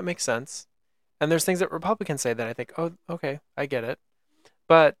like, oh, that makes sense. And there's things that Republicans say that I think, oh, okay, I get it.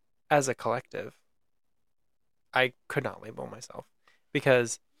 But as a collective, I could not label myself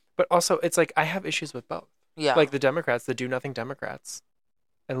but also it's like I have issues with both. Yeah. Like the Democrats, the do nothing Democrats.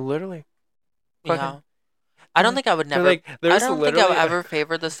 And literally, yeah. I don't think I would never. Like, I don't think I would ever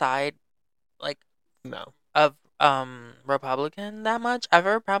favor the side, like, of Republican that much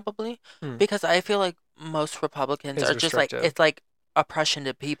ever, probably, because I feel like most Republicans are just like, it's like oppression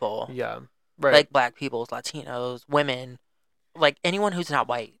to people. Yeah, right. Like black people, Latinos, women, like anyone who's not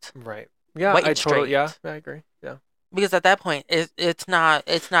white. Right. Yeah, white I totally. Yeah, I agree. Yeah. Because at that point, it's not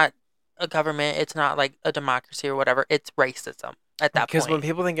a government. It's not like a democracy or whatever. It's racism at that point. Because when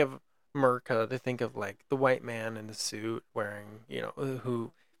people think of America, they think of like the white man in the suit wearing,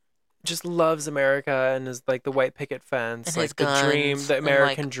 who just loves America and is like the white picket fence, and like the dream, the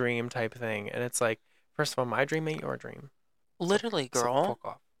American dream type thing. And it's like, first of all, my dream ain't your dream. Literally, girl. So fuck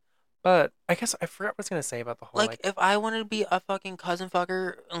off. But I guess I forgot what I was gonna say about the whole like if I wanted to be a fucking cousin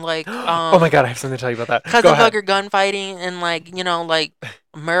fucker, like oh my god, I have something to tell you about that. Cousin fucker gunfighting and like like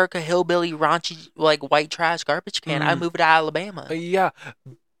America hillbilly raunchy like white trash garbage can. I moved to Alabama. Yeah.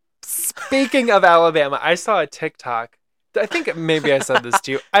 Speaking of Alabama, I saw a TikTok. I think maybe I said this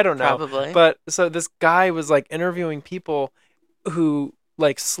to you. I don't know. Probably. But so this guy was like interviewing people who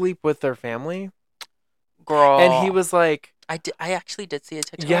like sleep with their family. Girl. And he was like, I actually did see a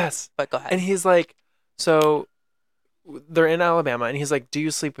TikTok. Yes. But go ahead. And he's like, so they're in Alabama, and he's like, do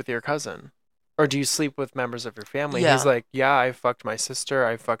you sleep with your cousin? Or do you sleep with members of your family? Yeah. He's like, yeah, I fucked my sister.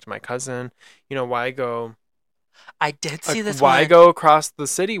 I fucked my cousin. Why go? I did see this Why go across the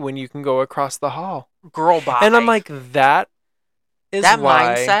city when you can go across the hall? Girl, bye. And I'm like, that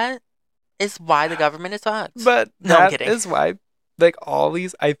mindset is why the government is fucked. But no, I'm kidding. Is why like all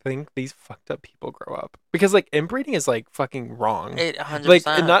these, I think these fucked up people grow up because like inbreeding is like fucking wrong. 100%.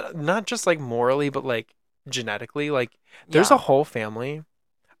 Like not just like morally, but like genetically. Like there's a whole family.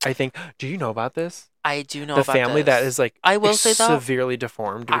 I think. Do you know about this? I do know the about family this. that is like I will say severely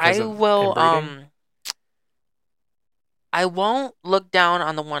deformed. Because of inbreeding. I won't look down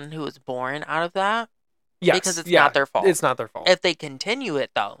on the one who was born out of that. Yes, because it's not their fault. It's not their fault. If they continue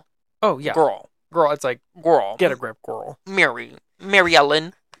it though. Oh yeah. Girl, it's like girl. Get a grip, girl. Mary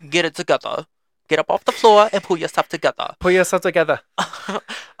Ellen, get it together. Get up off the floor and pull yourself together. Pull yourself together.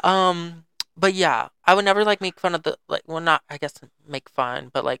 But yeah, I would never like make fun of the like. Well, not I guess make fun,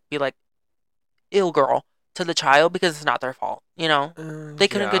 but like be like, ill girl to the child because it's not their fault. You know, they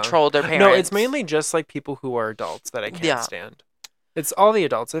couldn't control their parents. No, it's mainly just like people who are adults that I can't stand. It's all the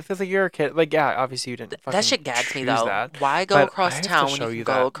adults. If it's like you're a kid, like yeah, obviously you didn't. That shit gags me though. Why go across town when you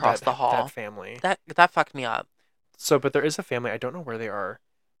can go across the hall? That family. That fucked me up. So, but there is a family. I don't know where they are.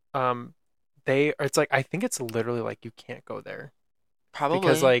 It's like I think it's literally like you can't go there. Probably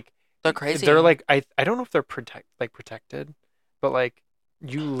because like they're crazy. They're like I don't know if they're protected, but like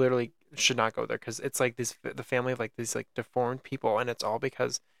you literally should not go there because it's like the family of like these like deformed people, and it's all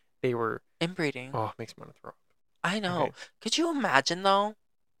because they were inbreeding. Oh, it makes me want to throw up. I know. Okay. Could you imagine though?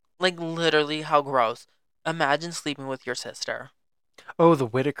 Like literally how gross. Imagine sleeping with your sister. Oh, the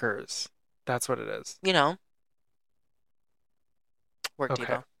Whitakers. That's what it is. You know.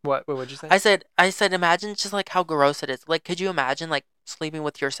 Okay. What would you say? I said imagine just like how gross it is. Like could you imagine like sleeping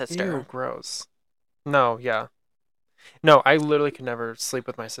with your sister? Ew, gross. No, yeah. No, I literally could never sleep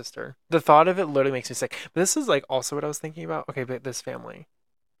with my sister. The thought of it literally makes me sick. But this is like also what I was thinking about. Okay, but this family.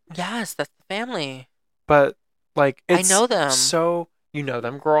 Yes, that's the family. But like I know them. So you know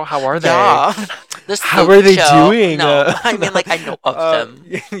them, girl. How are they? Yeah. How are they doing? No, I mean like I know of them.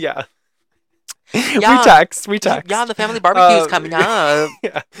 Yeah. Yeah. We text. Yeah, the family barbecue's coming up.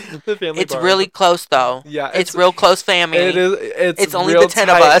 Yeah, the family. It's really close though. Yeah, it's real close family. It is. It's only the 10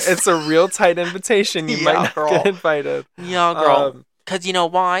 of us. It's a real tight invitation. You might not get invited. Yeah, girl. Because you know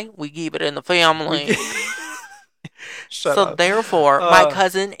why? We keep it in the family. Shut up. Therefore, my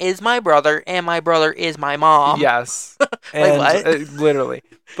cousin is my brother, and my brother is my mom. Yes. Like what? Literally.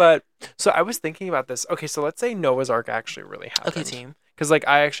 But so I was thinking about this. Okay, so let's say Noah's Ark actually really happened. Okay, team. Because like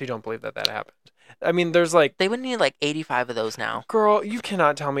I actually don't believe that happened. I mean, there's like they would need like 85 of those now. Girl, you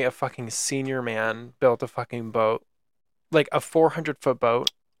cannot tell me a fucking senior man built a fucking boat, like a 400-foot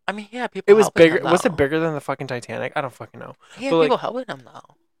boat. I mean, yeah, people. It was bigger. Was it bigger than the fucking Titanic? I don't fucking know. Yeah, people helping him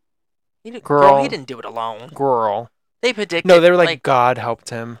though. Girl, he didn't do it alone. Girl, they predicted. No, they were like God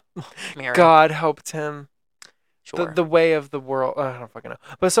helped him. God helped him. Sure. The way of the world. I don't fucking know.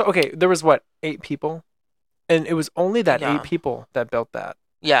 But so okay, there was what 8 people, and it was only that 8 people that built that.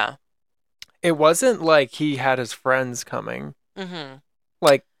 Yeah. It wasn't like he had his friends coming. Mm-hmm.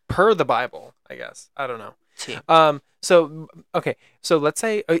 Like per the Bible, I guess. I don't know. See. So okay. So let's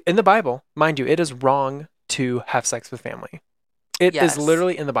say in the Bible, mind you, it is wrong to have sex with family. It is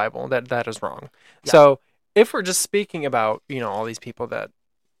literally in the Bible that is wrong. Yeah. So if we're just speaking about all these people that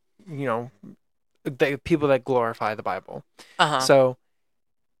the people that glorify the Bible. So,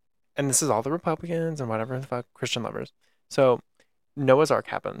 and this is all the Republicans and whatever the fuck Christian lovers. So Noah's Ark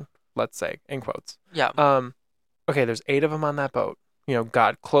happened. Let's say, in quotes. Yeah. Okay, there's 8 of them on that boat.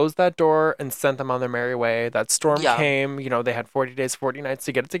 God closed that door and sent them on their merry way. That storm came. They had 40 days, 40 nights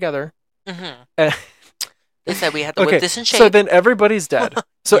to get it together. Mm-hmm. They said we had to whip this in shape. So then everybody's dead.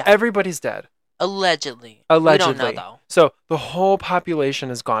 Everybody's dead. Allegedly. We don't know, though. So the whole population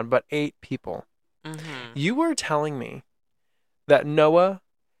is gone, but 8 people. Mm-hmm. You were telling me that Noah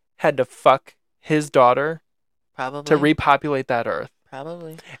had to fuck his daughter probably to repopulate that earth.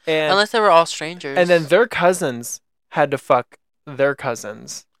 Probably. Unless they were all strangers. And then their cousins had to fuck their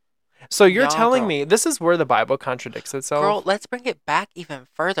cousins. So you're telling me this is where the Bible contradicts itself? Girl, let's bring it back even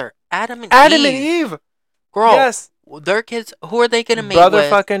further. Adam and Eve. Girl. Yes. Their kids, who are they going to make with?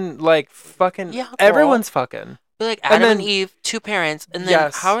 Fucking, yeah, everyone's fucking. Be like Adam and Eve, 2 parents, and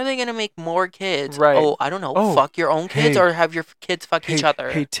then how are they going to make more kids? Right. Oh, I don't know. Fuck your own kids or have your kids fuck each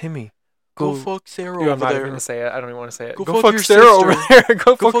other. Hey, Timmy. Go fuck Sarah over there. I'm not even going to say it. I don't even want to say it. Go fuck Sarah over there.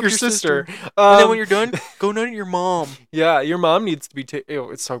 Go fuck your sister. And then when you're done, go nut at your mom. Yeah, your mom needs to be... Ew,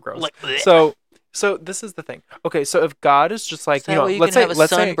 it's so gross. So this is the thing. Okay, so if God is just like... let's say...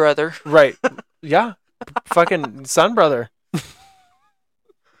 Let's say... brother. Right. Yeah. Fucking son, brother.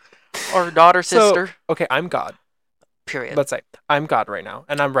 Or daughter, sister. So, okay, I'm God. Period. Let's say I'm God right now,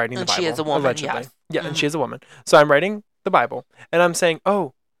 and I'm writing the Bible. And she is a woman, allegedly. Yeah, and she is a woman. So I'm writing the Bible, and I'm saying,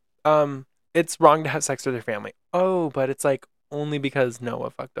 it's wrong to have sex with your family. Oh, but it's like only because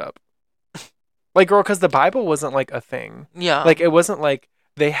Noah fucked up. Like, girl, because the Bible wasn't like a thing. Yeah. Like, it wasn't like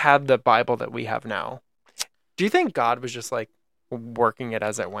they had the Bible that we have now. Do you think God was just like working it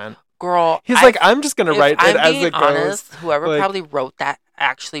as it went? Girl, he's like, I'm just gonna write it as it goes. Whoever probably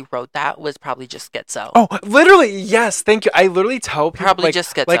actually wrote that was probably just schizo. Oh, literally, yes, thank you. I literally tell people probably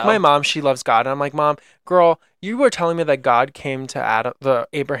just schizo. Like my mom, she loves God, and I'm like, Mom, girl, you were telling me that God came to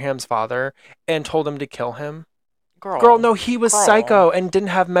Abraham's father and told him to kill him. Girl, no, he was psycho and didn't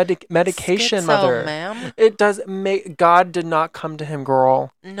have medication, schizo, mother. Ma'am. It does make God did not come to him,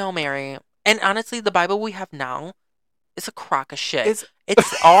 girl. No, Mary. And honestly, the Bible we have now is a crock of shit.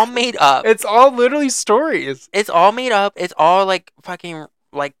 It's all made up. It's all literally stories. It's all made up. It's all like fucking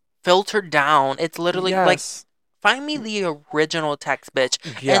like filtered down. It's literally like, find me the original text, bitch.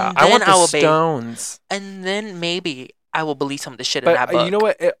 Yeah, and then I want the stones. And then maybe I will believe some of the shit in that book. But you know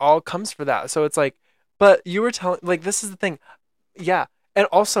what? It all comes for that. So it's like, but you were telling, like, this is the thing. Yeah. And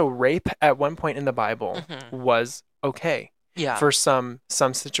also rape at one point in the Bible was okay. Yeah. For some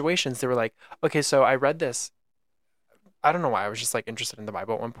situations, they were like, okay, so I read this. I don't know why I was just like interested in the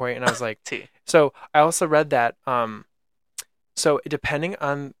Bible at one point, and I was like, so I also read that. So depending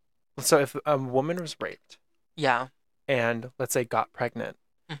on, so if a woman was raped, yeah, and let's say got pregnant,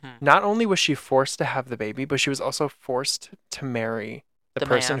 not only was she forced to have the baby, but she was also forced to marry the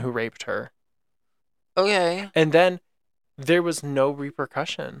person who raped her. Okay. And then there was no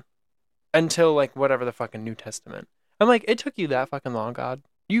repercussion until like whatever the fucking New Testament. I'm like, it took you that fucking long, God.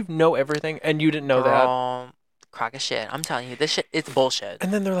 You know everything, and you didn't know that. Crock of shit. I'm telling you, this shit, it's bullshit.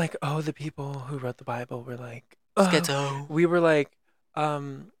 And then they're like, oh, the people who wrote the Bible were like, schizo. We were like,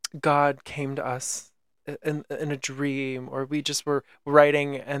 God came to us in a dream, or we just were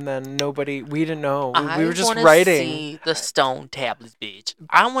writing, and then we didn't know. We were just writing. I want to see the stone tablets, bitch.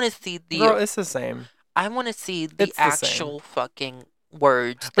 I want to see the. Girl, it's the same. I want to see the actual fucking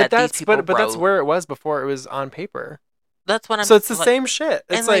words that these people wrote. But that's where it was before it was on paper. That's what I'm. So it's the same shit.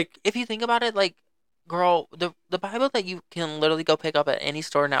 It's like if you think about it, like, girl, the Bible that you can literally go pick up at any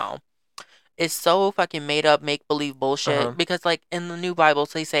store now is so fucking made up, make believe bullshit. Because like in the new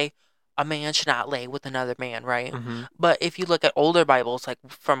Bibles, they say a man should not lay with another man, right? But if you look at older Bibles, like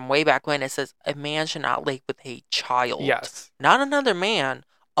from way back when, it says a man should not lay with a child. Yes. Not another man,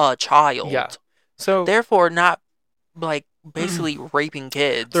 a child. Yeah. So therefore, not like basically raping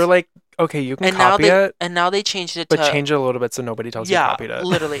kids. They're like, okay, you can copy it. And now they changed it to... But change it a little bit so nobody tells you copied it.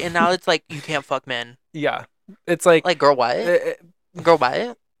 Literally. And now it's like, you can't fuck men. Yeah. It's like... Like, girl, what? Girl,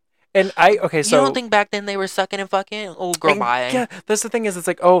 what? And okay, so... You don't think back then they were sucking and fucking? Oh, girl, bye. Yeah, that's the thing is, it's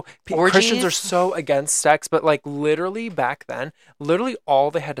like, oh, Christians are so against sex, but like literally back then, literally all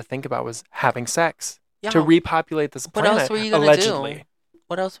they had to think about was having sex to repopulate this planet. What else were you going to do?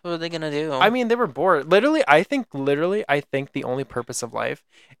 What else were they going to do? I mean, they were bored. I think the only purpose of life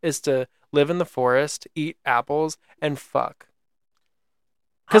is to live in the forest, eat apples, and fuck.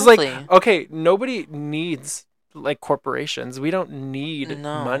 Because, like, okay, nobody needs, like, corporations. We don't need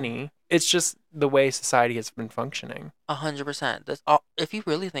money. It's just the way society has been functioning. 100%. If you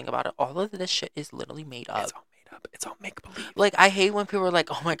really think about it, all of this shit is literally made up. It's all made up. It's all make-believe. Like, I hate when people are like,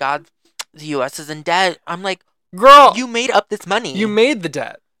 oh my God, the U.S. is in debt. I'm like, girl, you made up this money. You made the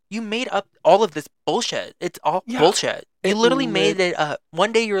debt. You made up all of this bullshit. It's all bullshit. You literally made it up.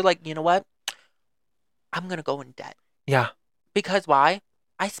 One day you're like, you know what? I'm going to go in debt. Yeah. Because why?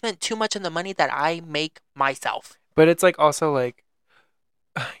 I spent too much of the money that I make myself. But it's like also like,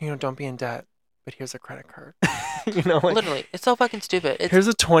 don't be in debt, but here's a credit card. Like, literally, it's so fucking stupid. Here's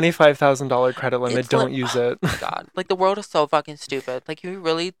a $25,000 credit limit. Don't use it. Oh God, like the world is so fucking stupid. Like, if you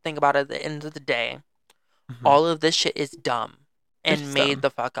really think about it, at the end of the day, all of this shit is dumb and made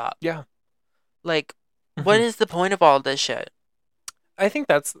the fuck up. Yeah. Like, what is the point of all this shit? I think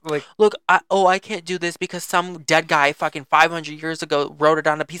that's like... Look, I can't do this because some dead guy fucking 500 years ago wrote it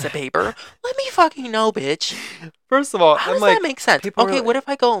on a piece of paper. Let me fucking know, bitch. First of all, how does that make sense? Okay, what if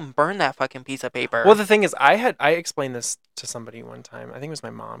I go and burn that fucking piece of paper? Well, the thing is, I explained this to somebody one time. I think it was my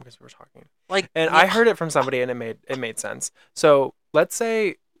mom, because we were talking. I heard it from somebody, and it made sense. So let's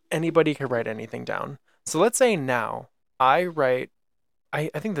say anybody could write anything down. So let's say now I write... I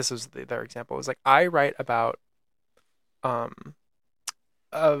think this was their example. It was like, I write about...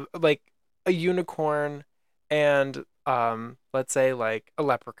 like a unicorn and let's say like a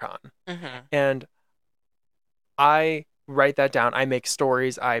leprechaun, and I write that down. I make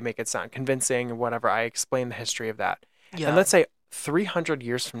stories. I make it sound convincing, whatever. I explain the history of that. And let's say 300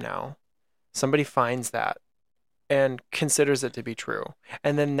 years from now, somebody finds that and considers it to be true,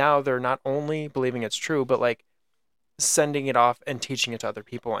 and then now they're not only believing it's true, but like sending it off and teaching it to other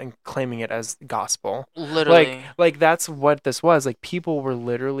people and claiming it as gospel. Literally. Like that's what this was. Like, people were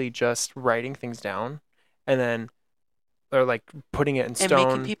literally just writing things down and then or like putting it in stone and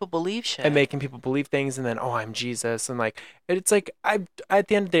making people believe shit. And making people believe things, and then, oh, I'm Jesus, and like it's like at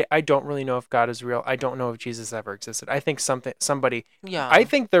the end of the day, I don't really know if God is real. I don't know if Jesus ever existed. I think somebody I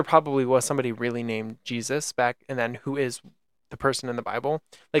think there probably was somebody really named Jesus back, and then who is the person in the Bible.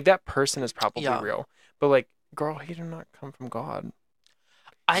 Like, that person is probably real. But like, girl, he did not come from God.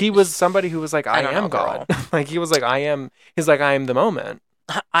 He was somebody who was like, I am God. Like, he was like, I am. He's like, I am the moment.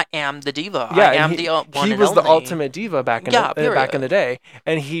 I am the diva. Yeah, I am the one and only. He was the ultimate diva back in the day,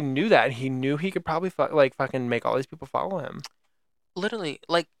 and he knew that. And he knew he could probably fucking make all these people follow him. Literally,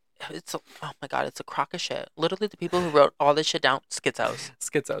 like, oh my god, it's a crock of shit. Literally, the people who wrote all this shit down,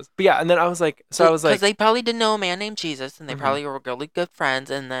 schizos. But yeah, and then I was like, because they probably didn't know a man named Jesus, and they probably were really good friends.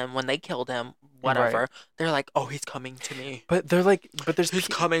 And then when they killed him, whatever, they're like, oh, he's coming to me. But they're like, he's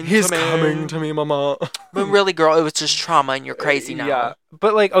coming to me, mama. But really, girl, it was just trauma, and you're crazy now. Yeah,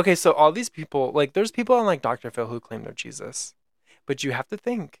 but like, okay, so all these people, like, there's people on like Dr. Phil who claim they're Jesus, but you have to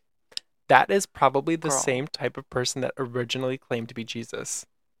think that is probably the same type of person that originally claimed to be Jesus.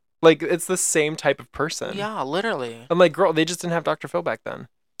 Like, it's the same type of person. Yeah, literally. I'm like, girl, they just didn't have Dr. Phil back then.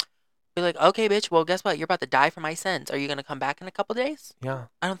 Be like, okay, bitch, well, guess what? You're about to die for my sins. Are you going to come back in a couple days? Yeah.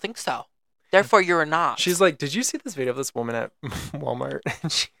 I don't think so. Therefore, you're not. She's like, did you see this video of this woman at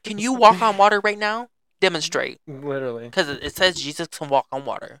Walmart? Can you walk on water right now? Demonstrate. Literally. Because it says Jesus can walk on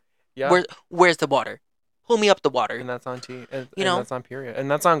water. Yeah. Where's the water? Pull me up the water. And that's on T. And that's on period. And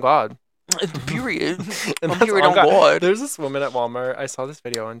that's on God. Period. And period on God. There's this woman at Walmart. I saw this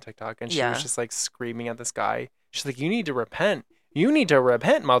video on TikTok, and she was just like screaming at this guy. She's like, "You need to repent. You need to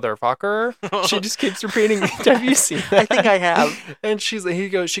repent, motherfucker." She just keeps repeating. Have you seen that? I think I have. And she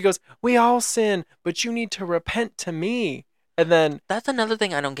goes, "We all sin, but you need to repent to me." And then that's another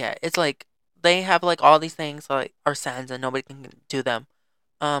thing I don't get. It's like they have like all these things like are sins, and nobody can do them.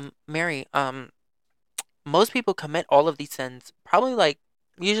 Mary, most people commit all of these sins probably like.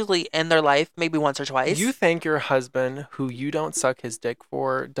 Usually in their life, maybe once or twice. You think your husband, who you don't suck his dick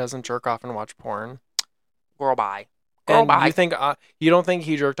for, doesn't jerk off and watch porn? Girl, bye. You don't think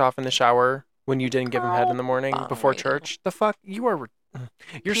he jerked off in the shower when you didn't give him head in the morning before church? The fuck? You're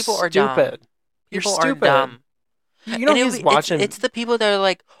people stupid. Are dumb. You're people stupid. Are dumb. You know he's watching. It's the people that are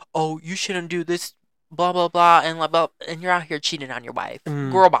like, oh, you shouldn't do this, blah, blah, blah, and blah, blah, and you're out here cheating on your wife.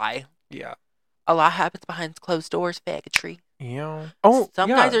 Girl, bye. Yeah. A lot happens behind closed doors, faggotry. Yeah. Some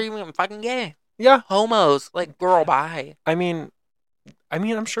guys are even fucking gay. Yeah. Homos. Like, girl, bye. I mean,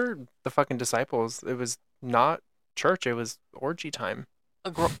 I'm sure the fucking disciples, it was not church, it was orgy time.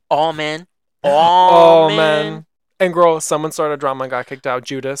 All men. All men. And girl, someone started drama and got kicked out,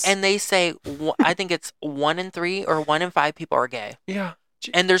 Judas. And they say, I think it's 1 in 3 or 1 in 5 people are gay. Yeah.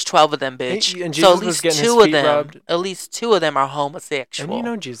 And there's 12 of them, bitch. And Jesus was getting his feet rubbed. At least 2 of them are homosexual. And you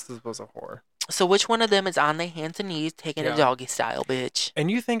know Jesus was a whore. So which one of them is on their hands and knees taking a doggy style, bitch? And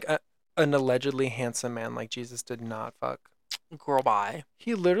you think an allegedly handsome man like Jesus did not fuck? Girl, bye.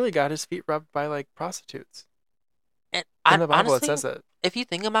 He literally got his feet rubbed by like prostitutes. And in the Bible, honestly, it says it. If you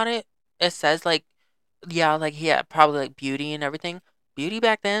think about it, it says like, yeah, like he had probably like beauty and everything. Beauty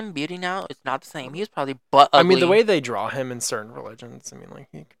back then, beauty now, it's not the same. He was probably butt ugly. I mean, the way they draw him in certain religions, I mean, like,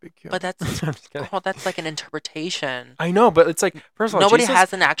 he could be cute. But that's like an interpretation. I know, but it's like, first of all, nobody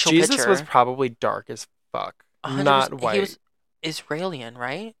has an actual picture. Jesus was probably dark as fuck, not white. He was Israelian,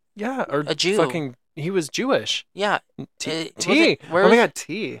 right? Yeah, or a Jew. He was Jewish. Yeah. T. Oh my god,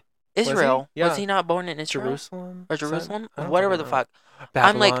 T. Israel. Was he not born in Israel? Jerusalem? Or Jerusalem? Whatever the fuck.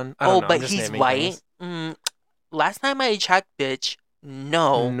 Babylon. I'm like, but he's white? Last time I checked, bitch,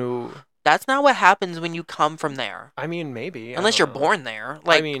 no. That's not what happens when you come from there. I mean, maybe. Unless you're born there.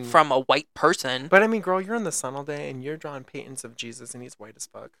 Like, from a white person. But I mean, girl, you're in the sun all day and you're drawing paintings of Jesus and he's white as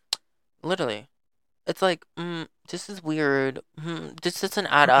fuck. Literally. It's like, this is weird. This doesn't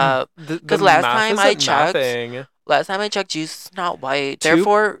add up. Because last time I checked, Jesus is not white.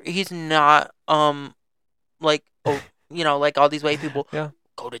 Therefore, he's not, like, like all these white people. Yeah.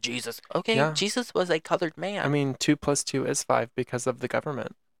 Go to Jesus. Okay, yeah. Jesus was a colored man. I mean, 2 + 2 is 5 because of the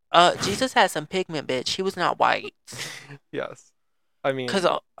government. Jesus had some pigment, bitch. He was not white. Yes. I mean... Because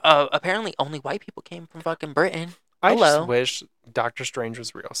apparently only white people came from fucking Britain. I just wish Doctor Strange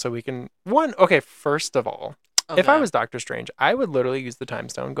was real. So we can... first of all, if I was Doctor Strange, I would literally use the time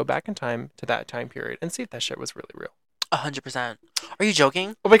stone, go back in time to that time period, and see if that shit was really real. 100%. Are you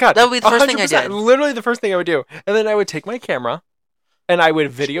joking? Oh my god. That would be the first thing I did. Literally the first thing I would do. And then I would take my camera... And I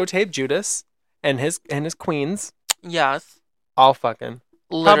would videotape Judas and his queens. Yes. All fucking.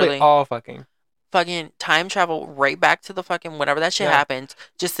 Literally. Probably all fucking. Fucking time travel right back to the fucking whenever that shit happened.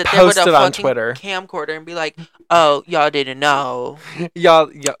 Just sit Post there with a fucking Twitter. Camcorder and be like, oh, y'all didn't know. Y'all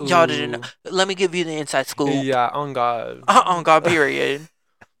didn't know. Let me give you the inside scoop. Yeah, on God. On God, period.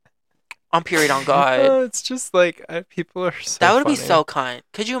 On period, on God. It's just like people are so That would funny. be so kind.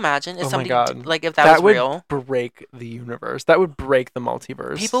 Could you imagine if somebody like if that was real? That would break the universe. That would break the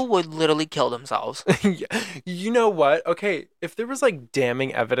multiverse. People would literally kill themselves. You know what? Okay, if there was like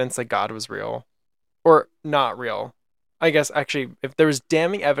damning evidence that God was real or not real. I guess actually if there was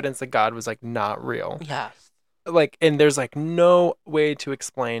damning evidence that God was like not real. Yes. like, and there's like no way to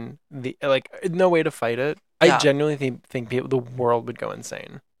explain no way to fight it. Yeah. I genuinely think the world would go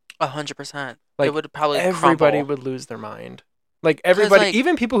insane. 100%. Like, it would probably everybody crumble. would lose their mind. Like everybody, like,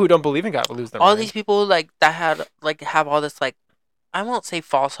 even people who don't believe in God would lose their mind. All these people like that had like have all this like, I won't say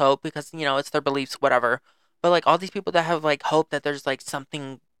false hope because it's their beliefs, whatever. But like all these people that have like hope that there's like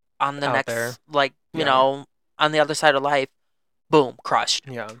something on the next there. Like on the other side of life, boom, crushed.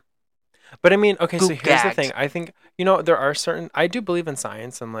 Yeah. But I mean, okay, so here's the thing. I think there are I do believe in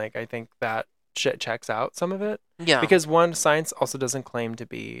science, and like I think that shit checks out some of it. Yeah. Because one, science also doesn't claim to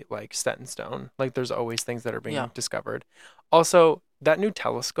be like set in stone. Like there's always things that are being discovered. Also, that new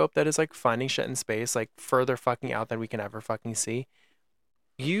telescope that is like finding shit in space, like further fucking out than we can ever fucking see.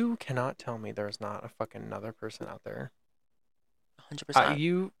 You cannot tell me there's not a fucking another person out there. 100%.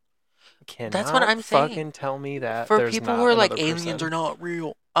 You cannot That's what I'm fucking saying. Tell me that for there's people not who are like another aliens person. are not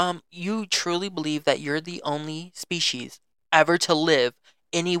real. You truly believe that you're the only species ever to live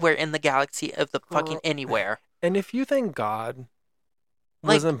anywhere in the galaxy of the fucking anywhere. And if you think God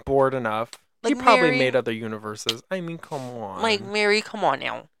wasn't bored enough, he probably made other universes. I mean, come on. Like, Mary, come on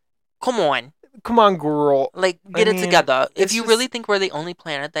now. Come on. Come on, girl. Like, get it together. If you really think we're the only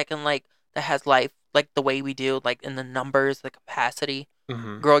planet that can that has life like the way we do, like in the numbers, the capacity,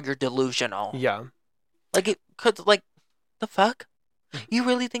 girl, you're delusional. Yeah. Like, it could, like, the fuck? You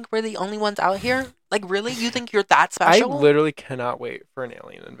really think we're the only ones out here? Like, really? You think you're that special? I literally cannot wait for an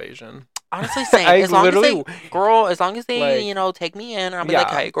alien invasion. Honestly, same. As long as they, like, take me in, I'll be like,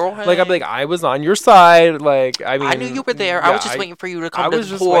 hey, girl, hey. Like, I'll be like, I was on your side. Like, I mean, I knew you were there. I was just waiting for you to come to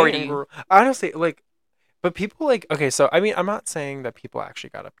the party. Honestly, like, but people, like, okay, so, I mean, I'm not saying that people actually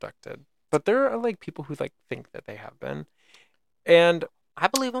got abducted, but there are, like, people who, like, think that they have been. And I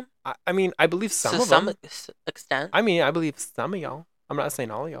believe them. I mean, I believe some of them. To some extent. I mean, I believe some of y'all. I'm not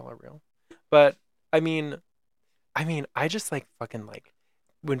saying all of y'all are real. But, I mean, I just, like, fucking, like,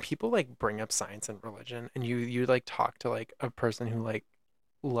 when people like bring up science and religion and you like talk to like a person who like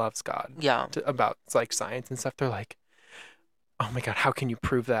loves God about like science and stuff, they're like, oh my God, how can you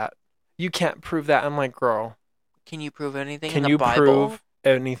prove that? You can't prove that. I'm like, girl, can you prove anything in the Bible? Can you prove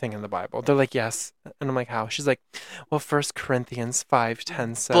anything in the Bible? They're like, yes. And I'm like, how? She's like, well, 1 Corinthians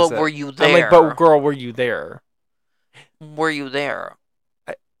 5:10 says but were you there? I'm like, but girl, were you there? Were you there?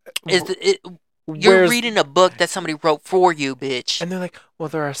 You're reading a book that somebody wrote for you, bitch. And they're like, well,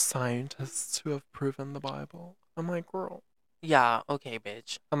 there are scientists who have proven the Bible. I'm like, girl. Yeah, okay,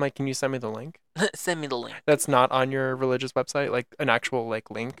 bitch. I'm like, can you send me the link? Send me the link. That's not on your religious website? Like, an actual, like,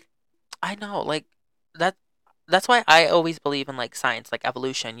 link? I know, like, that's why I always believe in, like, science, like,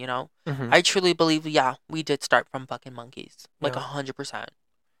 evolution, you know? Mm-hmm. I truly believe, we did start from fucking monkeys. Like, 100%.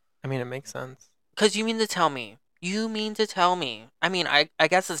 I mean, it makes sense. Because you mean to tell me, I mean, I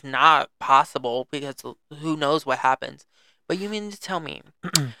guess it's not possible because who knows what happens. But you mean to tell me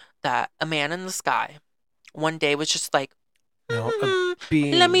that a man in the sky one day was just like,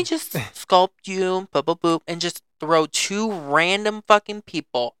 let me just sculpt you, boop, boop, boop, and just throw 2 random fucking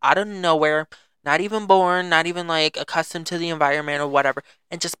people out of nowhere, not even born, not even like accustomed to the environment or whatever,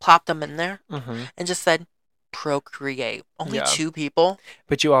 and just plopped them in there and just said, procreate. Only 2 people.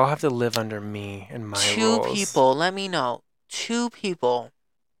 But you all have to live under me and my rules. 2 people. Let me know. 2 people.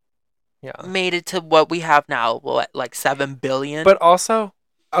 Yeah. Made it to what we have now. What, like 7 billion? But also,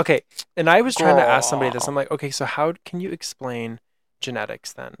 okay. And I was trying to ask somebody this. I'm like, okay, so how can you explain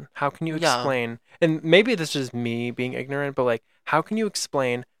genetics then? How can you explain? And maybe this is me being ignorant, but like, how can you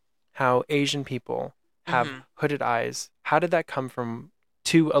explain how Asian people have hooded eyes? How did that come from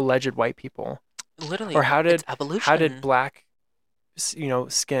 2 alleged white people? Literally, or how did evolution. How did black,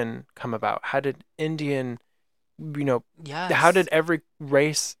 skin come about? How did Indian, how did every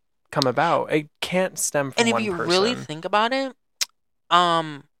race come about? It can't stem from one person. And if you really think about it,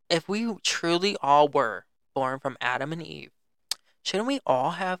 if we truly all were born from Adam and Eve, shouldn't we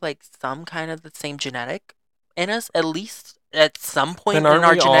all have like some kind of the same genetic in us, at least at some point in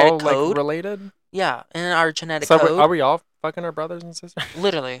our genetic code? Like, related? Yeah, in our genetic code. So are we all fucking our brothers and sisters?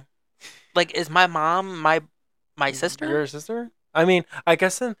 Literally. Like, is my mom my sister? Your sister? I mean, I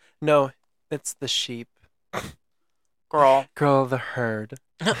guess no, it's the sheep. Girl, the herd.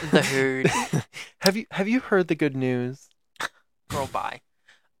 The herd. Have you heard the good news? Girl, bye.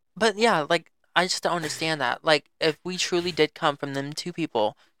 But yeah, like, I just don't understand that. Like, if we truly did come from them 2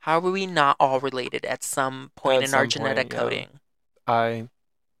 people, how are we not all related at some point in our genetic coding? I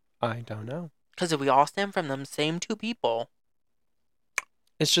don't know. Because if we all stem from them same 2 people.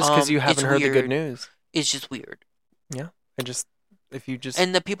 It's just because you haven't heard the good news. It's just weird. Yeah. if you just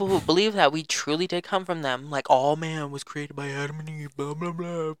and the people who believe that we truly did come from them, like all man was created by Adam and Eve, blah blah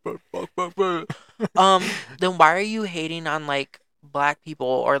blah, blah, blah, blah. Then why are you hating on like black people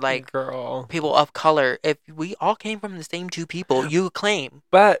or like people of color if we all came from the same two people you claim?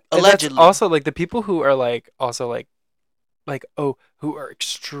 But allegedly, that's also like the people who are like also like who are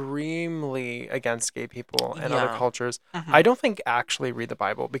extremely against gay people and other cultures. I don't think actually read the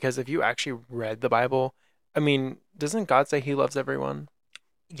Bible, because if you actually read the Bible, I mean, doesn't God say he loves everyone?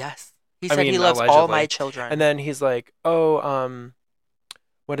 Yes. He said he loves all my children. And then he's like, "Oh,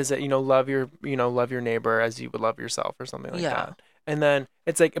 what is it? Love your neighbor as you would love yourself," or something like that. And then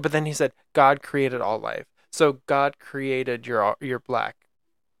it's like, but then he said, God created all life. So God created your black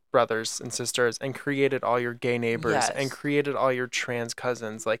brothers and sisters and created all your gay neighbors and created all your trans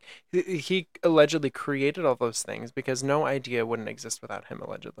cousins. Like he allegedly created all those things because no idea wouldn't exist without him,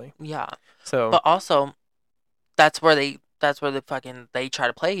 allegedly. Yeah. So, but also, that's where they try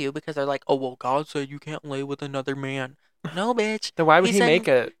to play you, because they're like, oh well, God said you can't lay with another man. No, bitch. Then why would he make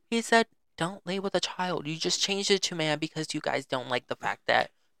it? He said, don't lay with a child. You just changed it to man because you guys don't like the fact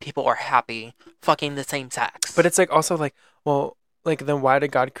that people are happy fucking the same sex. But it's like also like, well, like then why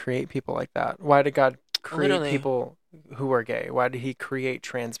did God create people like that? Why did God create people who are gay? Why did he create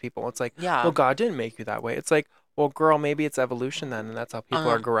trans people? It's like, well, God didn't make you that way. It's like, well, girl, maybe it's evolution then, and that's how people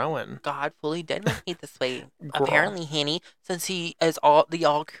are growing. God fully did make me this way. Apparently, Henny, since he is the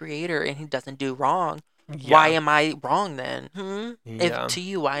all creator and he doesn't do wrong, why am I wrong then? If to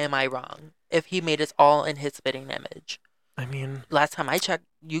you, why am I wrong? If he made us all in his spitting image. I mean, last time I checked,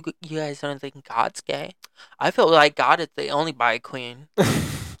 you guys don't think God's gay. I feel like God is the only bi queen.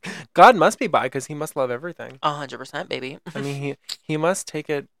 God must be bi because he must love everything. 100%, baby. I mean, he must take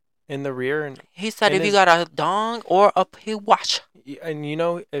it in the rear. And he said if you got a dong or a watch. And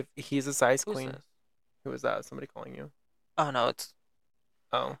if he's a size queen. Who is that? Somebody calling you? Oh, no, it's...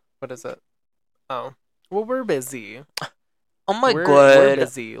 Oh, what is it? Oh. Well, we're busy. Oh my God. We're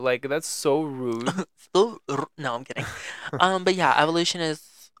busy. Like, that's so rude. No, I'm kidding. But yeah, evolution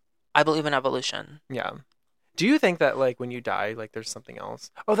is... I believe in evolution. Yeah. Do you think that, like, when you die, like, there's something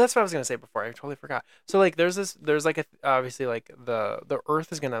else? Oh, that's what I was going to say before. I totally forgot. So, like, there's obviously, like, the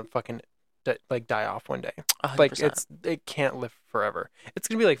Earth is going to fucking, die off one day. 100%. Like, it can't live forever. It's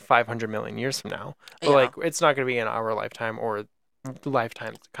going to be, like, 500 million years from now. But, like, it's not going to be in our lifetime or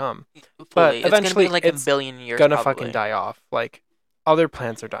lifetimes to come. But eventually, it's going to be, like, a billion years, going to fucking die off. Like, other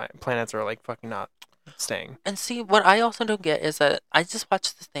planets are dying. Planets are, like, fucking not staying. And see, what I also don't get is that I just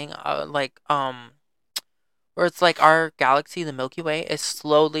watched this thing, where it's like our galaxy, the Milky Way, is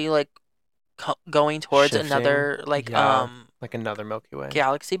slowly like going towards shifting. Another like another Milky Way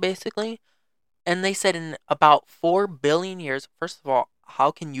galaxy, basically. And they said in about 4 billion years. First of all,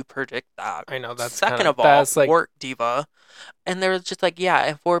 how can you predict that? I know that's. Second of all, work, diva. And they're just like, yeah,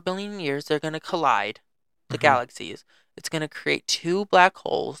 in 4 billion years they're gonna collide, the galaxies. It's gonna create 2 black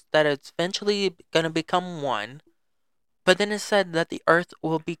holes that is eventually gonna become one. But then it said that the Earth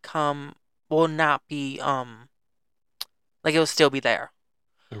will not be like it will still be there.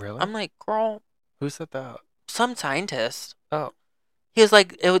 Really? I'm like, girl, who said that? Some scientist. Oh. He was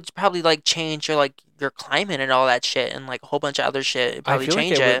like, it would probably like change your climate and all that shit and like a whole bunch of other shit. It'd probably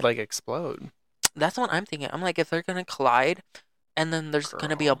change it would like explode. That's what I'm thinking. I'm like, if they're gonna collide and then there's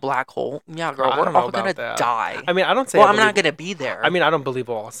gonna be a black hole, yeah, girl, we're all gonna die. I mean, I don't say. Well, I'm not gonna be there. I mean, I don't believe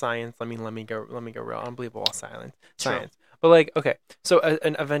all science. I mean, let me go real. I don't believe all science. But, like, okay, so,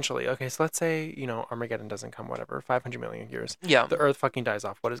 and eventually, okay, so let's say, Armageddon doesn't come, whatever, 500 million years. Yeah. The Earth fucking dies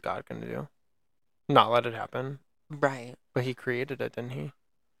off. What is God going to do? Not let it happen. Right. But he created it, didn't he?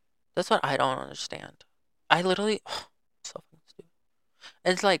 That's what I don't understand. I literally... so stupid.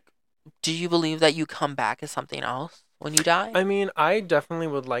 It's like, do you believe that you come back as something else when you die? I mean, I definitely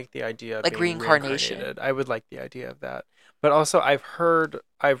would like the idea of like being reincarnation. I would like the idea of that. But also, I've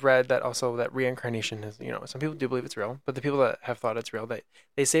read that also that reincarnation is, some people do believe it's real, but the people that have thought it's real,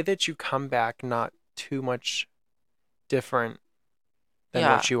 they say that you come back not too much different than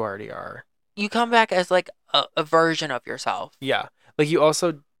what you already are. You come back as like a version of yourself. Yeah. Like you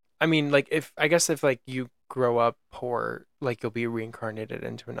also, I mean, like if like you grow up poor, like you'll be reincarnated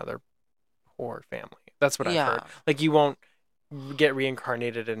into another poor family. That's what I've heard. Like you won't get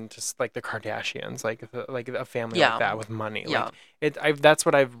reincarnated into like the Kardashians, like a family like that with money. Like that's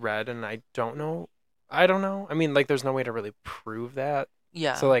what I've read, and I don't know. I mean, like there's no way to really prove that.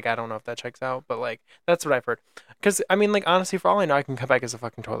 Yeah. So like I don't know if that checks out, but like that's what I've heard. Because I mean, like honestly, for all I know, I can come back as a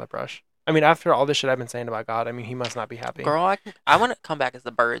fucking toilet brush. I mean, after all this shit I've been saying about God, I mean, he must not be happy. Girl, I want to come back as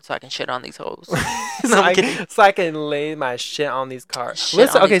the bird so I can shit on these hoes. so I can lay my shit on these cars.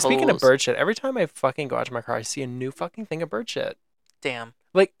 Listen, okay, speaking of bird shit, every time I fucking go out to my car, I see a new fucking thing of bird shit. Damn.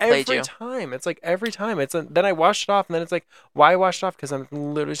 Like every time. It's like every time. Then I washed it off, and then it's like, why wash it off? Because I'm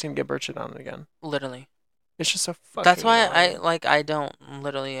literally just gonna get bird shit on it again. Literally. It's just so fucking That's why annoying. I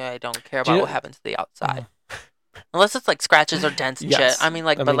don't care about what happens to the outside. Unless it's like scratches or dents and shit. I mean,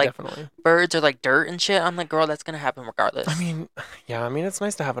 definitely. Birds are like dirt and shit. I'm like, girl, that's gonna happen regardless. I mean, yeah, it's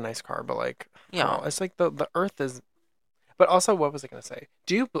nice to have a nice car, but like, girl, it's like the earth is. But also, what was I gonna say?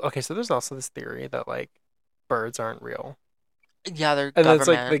 Okay, so there's also this theory that like birds aren't real. Yeah, they're and government.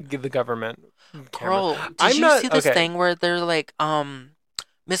 And it's like the government. Girl, did you see this thing where they're like,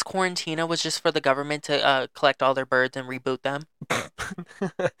 Miss Quarantina was just for the government to collect all their birds and reboot them?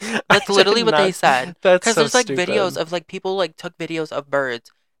 That's literally what they said. Because there's like videos of like people like took videos of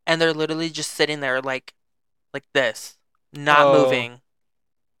birds and they're literally just sitting there like this, not moving.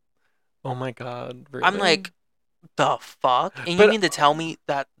 Oh my god! Really? I'm like, the fuck? And you mean to tell me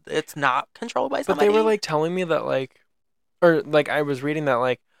that it's not controlled by somebody? But they were like telling me that like, or like I was reading that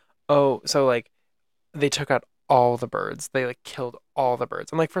like, oh, so like they took out all the birds. They like killed all the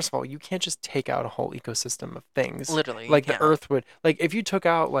birds. I'm like, first of all, you can't just take out a whole ecosystem of things. Literally, like the earth would. Like if you took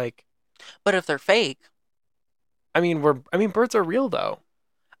out like. But if they're fake. I mean, birds are real though.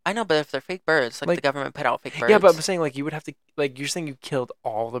 I know, but if they're fake birds, like the government put out fake birds. Yeah, but I'm saying like you would have to like you're saying you killed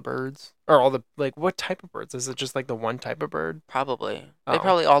all the birds or all the like what type of birds? Is it just like the one type of bird? Probably. They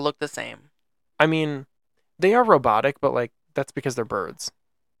probably all look the same. I mean, they are robotic, but like that's because they're birds.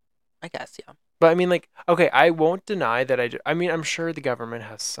 I guess, yeah. But I mean, like, okay, I won't deny that I mean, I'm sure the government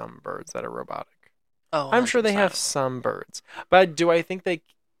has some birds that are robotic. Oh, 100%. I'm sure they have some birds. But do I think they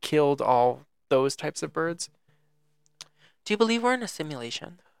killed all those types of birds? Do you believe we're in a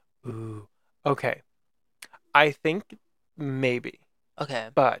simulation? Ooh. Okay. I think maybe. Okay.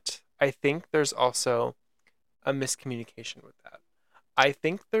 But I think there's also a miscommunication with that. I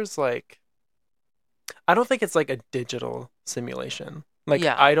think there's like I don't think it's like a digital simulation. Like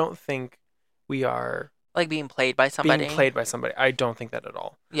I don't think we are like being played by somebody. I don't think that at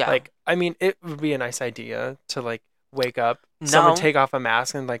all. Yeah. Like I mean, it would be a nice idea to like wake up, someone take off a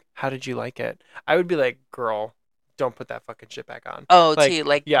mask and like, how did you like it? I would be like, girl, don't put that fucking shit back on. Oh,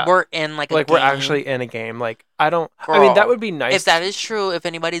 like yeah. We're in like a game. We're actually in a game. Like I don't. Girl, I mean, that would be nice. If that is true, if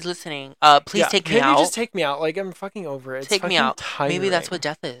anybody's listening, please take me out. Can you just take me out? Like I'm fucking over it. Take me out. Tiring. Maybe that's what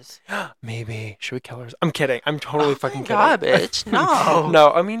death is. Maybe should we kill her? I'm kidding. I'm totally fucking kidding. God, bitch, no.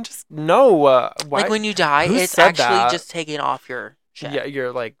 No, I mean just no. Why? Like when you die, it's actually just taking off your shit. Yeah,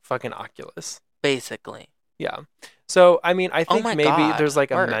 you're like fucking Oculus. Basically. Yeah. So I mean, I think maybe there's like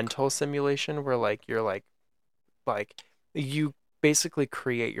a mental simulation where like you're like you basically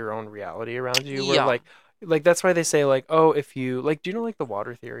create your own reality around you. Where like that's why they say like, oh, if you like, do you know like the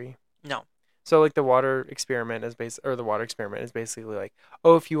water theory? No. So like the water experiment is basically like,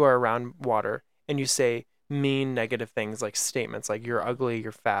 oh, if you are around water and you say mean negative things like statements like you're ugly,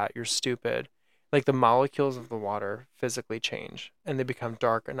 you're fat, you're stupid, like the molecules of the water physically change and they become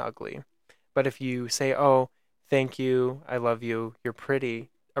dark and ugly. But if you say, oh, thank you, I love you, you're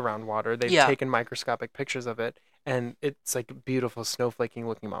pretty around water, they've taken microscopic pictures of it and it's like beautiful snowflaking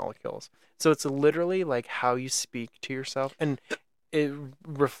looking molecules. So it's literally like how you speak to yourself and it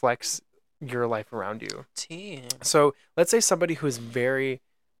reflects your life around you. Damn. So let's say somebody who is very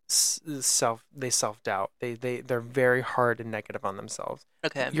self-doubt. They're very hard and negative on themselves.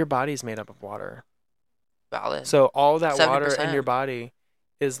 Okay. Your body is made up of water. Valid. So all that 70%. Water in your body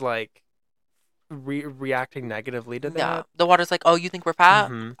is like reacting negatively to that. Yeah. The water's like, oh, you think we're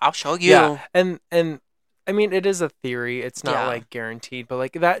fat? Mm-hmm. I'll show you. Yeah. And I mean, it is a theory. It's not like guaranteed, but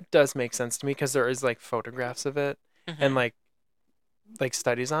like that does make sense to me because there is like photographs of it and like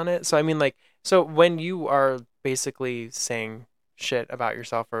studies on it. So I mean, like, so when you are basically saying shit about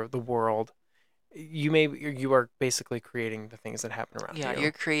yourself or the world, you are basically creating the things that happen around you. Yeah,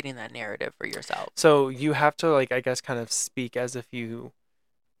 you're creating that narrative for yourself. So you have to like, I guess, kind of speak as if you,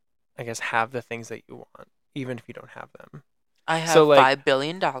 I guess, have the things that you want, even if you don't have them. I have $5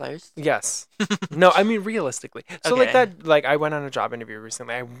 billion. Yes. No, I mean realistically. So like that, like I went on a job interview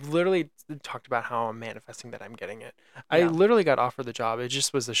recently. I literally talked about how I'm manifesting that I'm getting it. Yeah. I literally got offered the job. It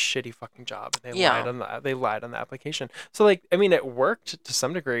just was a shitty fucking job. They lied on the application. So like, I mean, it worked to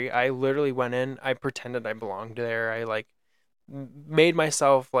some degree. I literally went in. I pretended I belonged there. I like made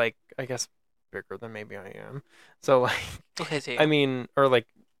myself like, I guess, bigger than maybe I am. So like, okay, I mean, or like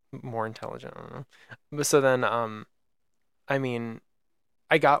more intelligent. I don't know. But so then, I mean,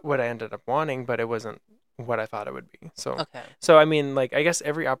 I got what I ended up wanting, but it wasn't what I thought it would be. So, So I mean, like, I guess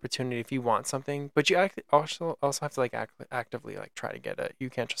every opportunity, if you want something, but you also have to like actively like try to get it. You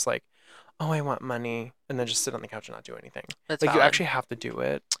can't just like, oh, I want money, and then just sit on the couch and not do anything. That's like valid. You actually have to do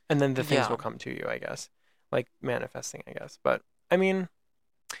it, and then the things will come to you. I guess, like manifesting. I guess, but I mean,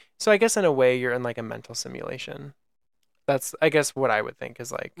 so I guess in a way you're in like a mental simulation. That's, I guess, what I would think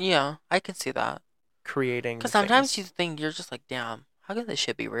is like. Yeah, I can see that. Creating. Because sometimes you think, you're just like, damn, how can this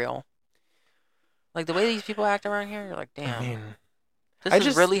shit be real? Like the way these people act around here, you're like, damn. I mean, this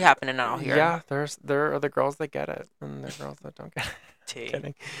is really happening out here. Yeah, there are the girls that get it, and there are girls that don't get it.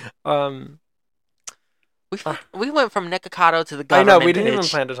 Kidding. We went from Nick Avocado to the government. I know, we didn't even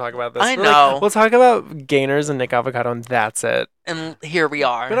plan to talk about this. I know. We'll talk about gainers and Nick Avocado, and that's it. And here we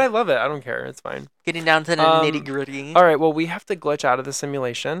are. But I love it. I don't care. It's fine. Getting down to the nitty gritty. All right. Well, we have to glitch out of the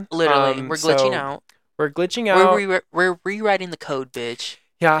simulation. Literally, we're glitching out. We're glitching out. We're rewriting the code, bitch.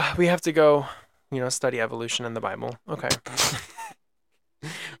 Yeah, we have to go. Study evolution in the Bible. Okay.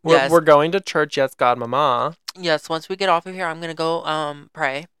 We're going to church. Yes, God, Mama. Yes. Once we get off of here, I'm gonna go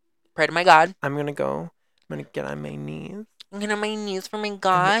pray to my God. I'm gonna get on my knees. I'm gonna on my knees for my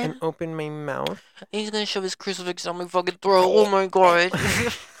God. And open my mouth. And he's gonna shove his crucifix on my fucking throat. Oh my God.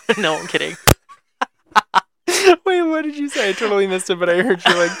 No, I'm kidding. Wait, what did you say? I totally missed it, but I heard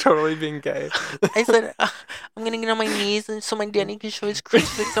you like totally being gay. I said, I'm gonna get on my knees so my daddy can shove his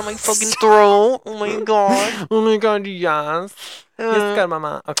crucifix on my fucking throat. Oh my God. Oh my God, yes. Yes, God,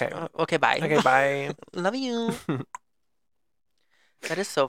 Mama. Okay. Okay, bye. Okay, bye. Love you. That is so